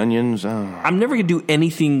 Mayo and onions. I'm never gonna do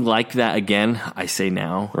anything like that again. I say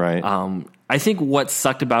now, right? I think what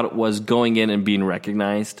sucked about it was going in and being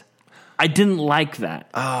recognized. I didn't like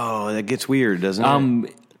that. Oh, that gets weird, doesn't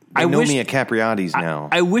it? They know me at Capriati's now.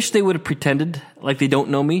 I wish they would have pretended like they don't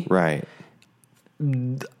know me. Right.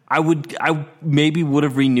 I maybe would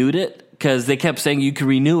have renewed it because they kept saying you can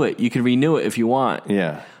renew it. You can renew it if you want.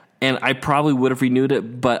 Yeah. And I probably would have renewed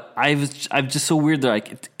it, but I'm just so weird. They're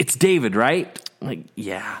like, it's David, right? I'm like,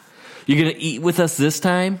 yeah. You're going to eat with us this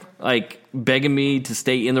time? Like, begging me to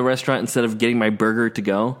stay in the restaurant instead of getting my burger to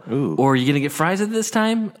go? Ooh. Or are you going to get fries at this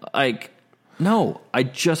time? Like, no, I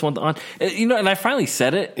just want the you know, and I finally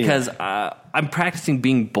said it because I'm practicing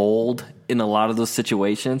being bold in a lot of those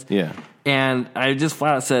situations. Yeah. And I just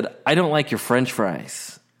flat out said, I don't like your French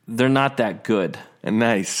fries. They're not that good. And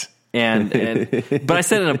nice. But I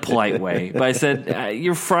said it in a polite way. But I said,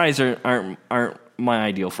 your fries aren't my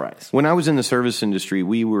ideal fries. When I was in the service industry,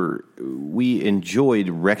 we enjoyed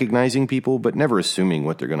recognizing people, but never assuming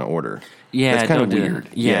what they're going to order. Yeah, that's kind of weird.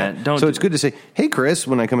 So it's good to say, "Hey, Chris,"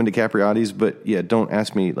 when I come into Capriati's, but don't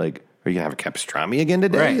ask me like, "Are you going to have a capastrami again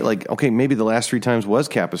today?" Right. Like, okay, maybe the last 3 times was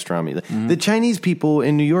capastrami. The Chinese people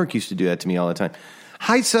in New York used to do that to me all the time.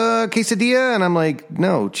 Hi, quesadilla, and I'm like,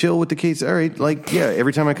 no, chill with the quesadilla. All right, like,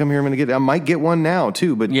 every time I come here, I'm going to get. I might get one now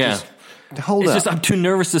too, but just hold up. It's just I'm too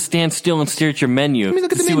nervous to stand still and stare at your menu. Let me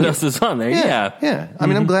look at the see menu. what else is on there. Yeah. I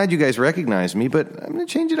mean, I'm glad you guys recognize me, but I'm going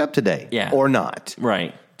to change it up today. Yeah. Or not.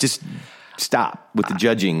 Right. Just stop with the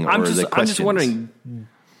judging the questions. I'm just wondering,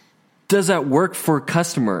 does that work for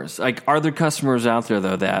customers? Like, are there customers out there,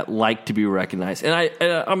 though, that like to be recognized?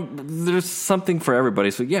 And there's something for everybody.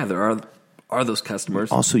 So, yeah, there are those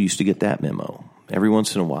customers. Also used to get that memo. Every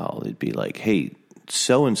once in a while, it'd be like, hey,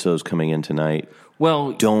 so-and-so's coming in tonight.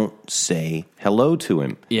 Well, don't say hello to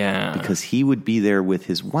him. Yeah. Because he would be there with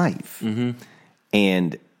his wife. Mm-hmm.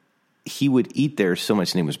 And he would eat there so much.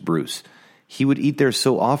 His name was Bruce. He would eat there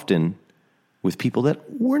so often with people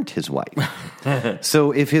that weren't his wife.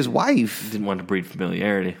 So if his wife... Didn't want to breed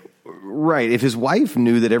familiarity. Right. If his wife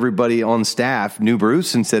knew that everybody on staff knew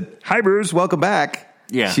Bruce and said, "Hi, Bruce, welcome back."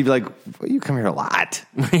 Yeah. She'd be like, well, you come here a lot.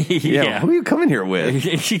 Yeah. Who are you coming here with?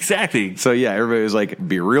 Exactly. So, everybody was like,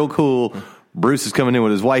 be real cool. Bruce is coming in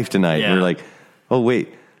with his wife tonight. Yeah. And we're like, oh,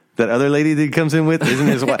 wait. That other lady that he comes in with isn't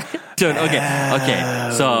his wife. Dude,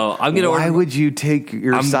 okay. So I'm going to order. Why would you take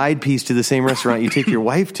your side piece to the same restaurant you take your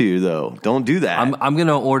wife to, though? Don't do that. I'm going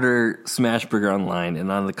to order Smash Burger online,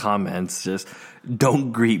 and on the comments, just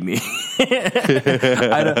don't greet me.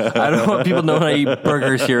 I don't want people knowing I eat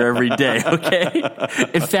burgers here every day, okay?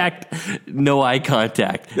 In fact, no eye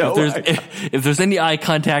contact. If there's any eye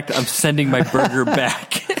contact, I'm sending my burger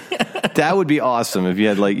back. That would be awesome if you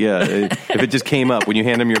had if it just came up when you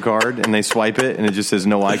hand them your card and they swipe it and it just says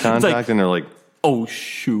no eye contact and they're like, oh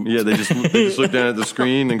shoot. Yeah, they just look down at the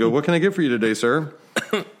screen and go, "What can I get for you today, sir?"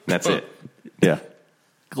 That's it. Yeah.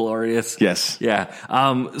 Glorious. Yes. Yeah.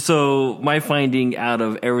 So my finding out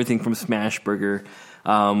of everything from Smash Burger,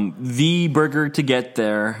 the burger to get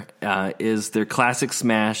there is their classic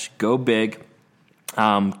smash, go big,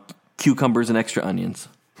 cucumbers and extra onions.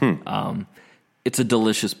 It's a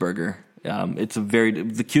delicious burger.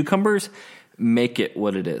 The cucumbers make it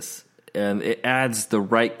what it is. And it adds the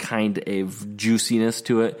right kind of juiciness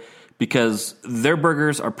to it because their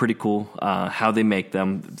burgers are pretty cool how they make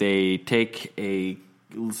them. They take a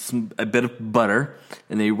bit of butter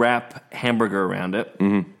and they wrap hamburger around it.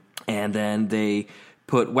 And then they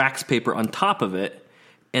put wax paper on top of it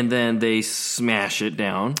and then they smash it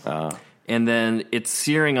down. And then it's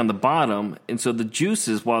searing on the bottom. And so the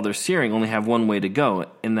juices, while they're searing, only have one way to go,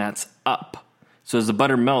 and that's up. So as the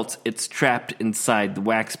butter melts, it's trapped inside the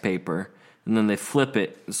wax paper, and then they flip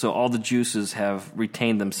it. So all the juices have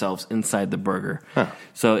retained themselves inside the burger.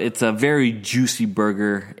 So it's a very juicy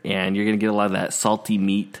burger, and you're going to get a lot of that salty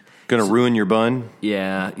meat. Going to ruin your bun?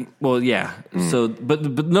 Yeah. Well, yeah. So, but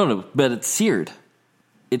it's seared.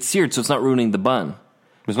 It's seared, so it's not ruining the bun.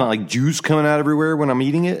 It's not like juice coming out everywhere when I'm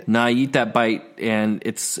eating it? No, you eat that bite, and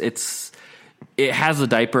it has a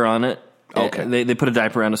diaper on it. Okay. They put a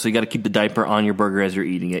diaper on it, so you got to keep the diaper on your burger as you're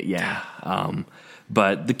eating it, yeah.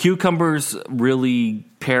 But the cucumbers really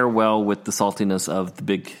pair well with the saltiness of the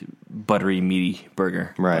big, buttery, meaty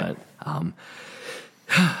burger. Right. But,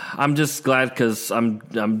 I'm just glad because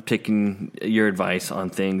I'm taking your advice on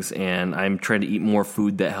things, and I'm trying to eat more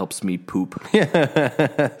food that helps me poop.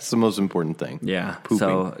 That's the most important thing. Yeah. Pooping.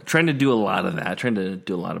 So trying to do a lot of that. Trying to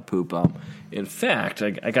do a lot of poop. In fact,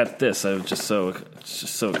 I got this. I was just so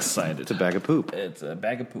excited. It's a bag of poop. It's a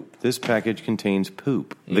bag of poop. This package contains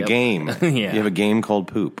poop. The Yep. game. Yeah. You have a game called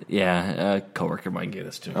Poop. Yeah, a coworker might get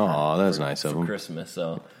us to. Oh, that's nice of for him. Christmas.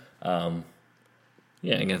 So,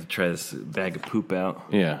 yeah, I got to try this bag of poop out.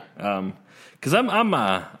 Yeah. Because I'm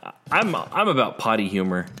about potty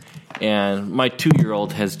humor, and my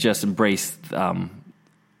 2-year-old has just embraced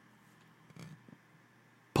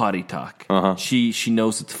potty talk. She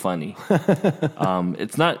knows it's funny.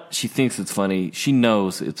 It's not she thinks it's funny. She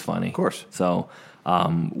knows it's funny. Of course. So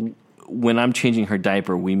when I'm changing her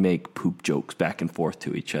diaper, we make poop jokes back and forth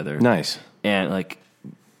to each other. Nice. And like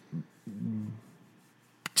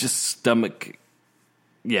just stomach.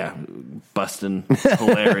 Yeah, busting,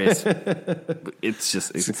 hilarious. It's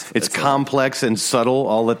just it's complex and subtle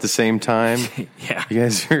all at the same time. Yeah, you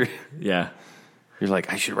guys are. Yeah, you're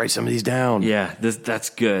like, I should write some of these down. Yeah,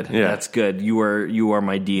 that's good. Yeah. That's good. You are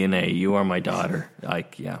my DNA. You are my daughter.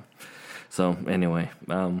 Like, yeah. So anyway,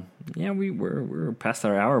 yeah, we're past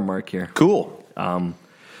our hour mark here. Cool.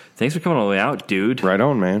 Thanks for coming all the way out, dude. Right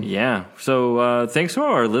on, man. Yeah. So thanks to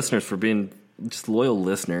all our listeners for being just loyal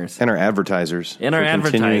listeners, and our advertisers,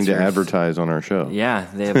 continuing to advertise on our show. Yeah,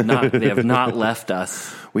 they have not left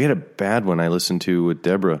us. We had a bad one I listened to with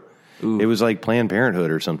Deborah. Ooh. It was like Planned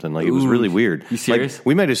Parenthood or something. Like, it was really weird. You serious? Like,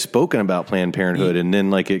 we might have spoken about Planned Parenthood, and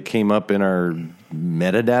then like it came up in our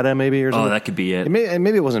metadata, maybe, or something. Oh, that could be it.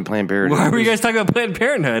 Maybe it wasn't Planned Parenthood. Why were you guys talking about Planned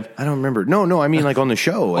Parenthood? I don't remember. No, I mean like on the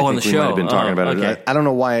show. I on think the we show. might have been talking about okay. it. I don't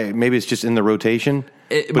know why. Maybe it's just in the rotation.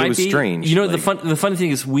 But it was strange. You know, the funny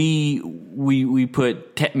thing is we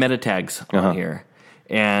put meta tags on here,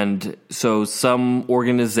 and so some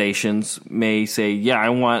organizations may say, "Yeah, I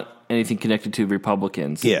want anything connected to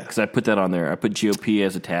Republicans." Yeah, because I put that on there. I put GOP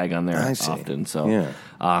as a tag on there often. So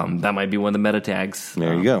that might be one of the meta tags.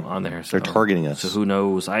 There you go on there. So, they're targeting us. So who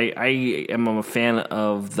knows? I am a fan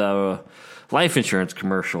of the life insurance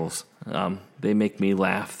commercials. They make me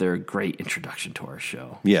laugh. They're a great introduction to our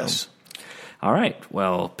show. Yes. So, all right.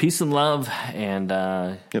 Well, peace and love, and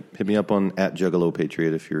hit me up on @Juggalo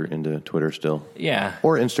Patriot if you're into Twitter still. Yeah.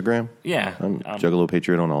 Or Instagram. Yeah. I'm Juggalo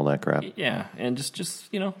Patriot on all that crap. Yeah, and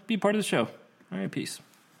just be part of the show. All right, peace.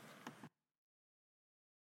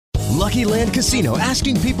 Lucky Land Casino,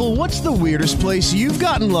 asking people, what's the weirdest place you've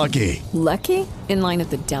gotten lucky? Lucky? In line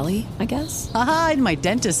at the deli, I guess? Aha, in my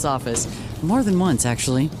dentist's office. More than once,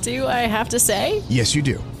 actually. Do I have to say? Yes, you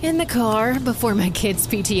do. In the car before my kids'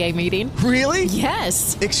 PTA meeting. Really?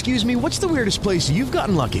 Yes. Excuse me, what's the weirdest place you've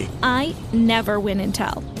gotten lucky? I never win and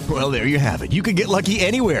tell. Well, there you have it. You can get lucky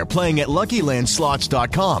anywhere, playing at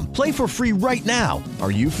LuckyLandSlots.com. Play for free right now.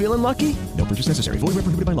 Are you feeling lucky? No purchase necessary. Void where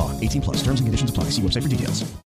prohibited by law. 18+. Terms and conditions apply. See website for details.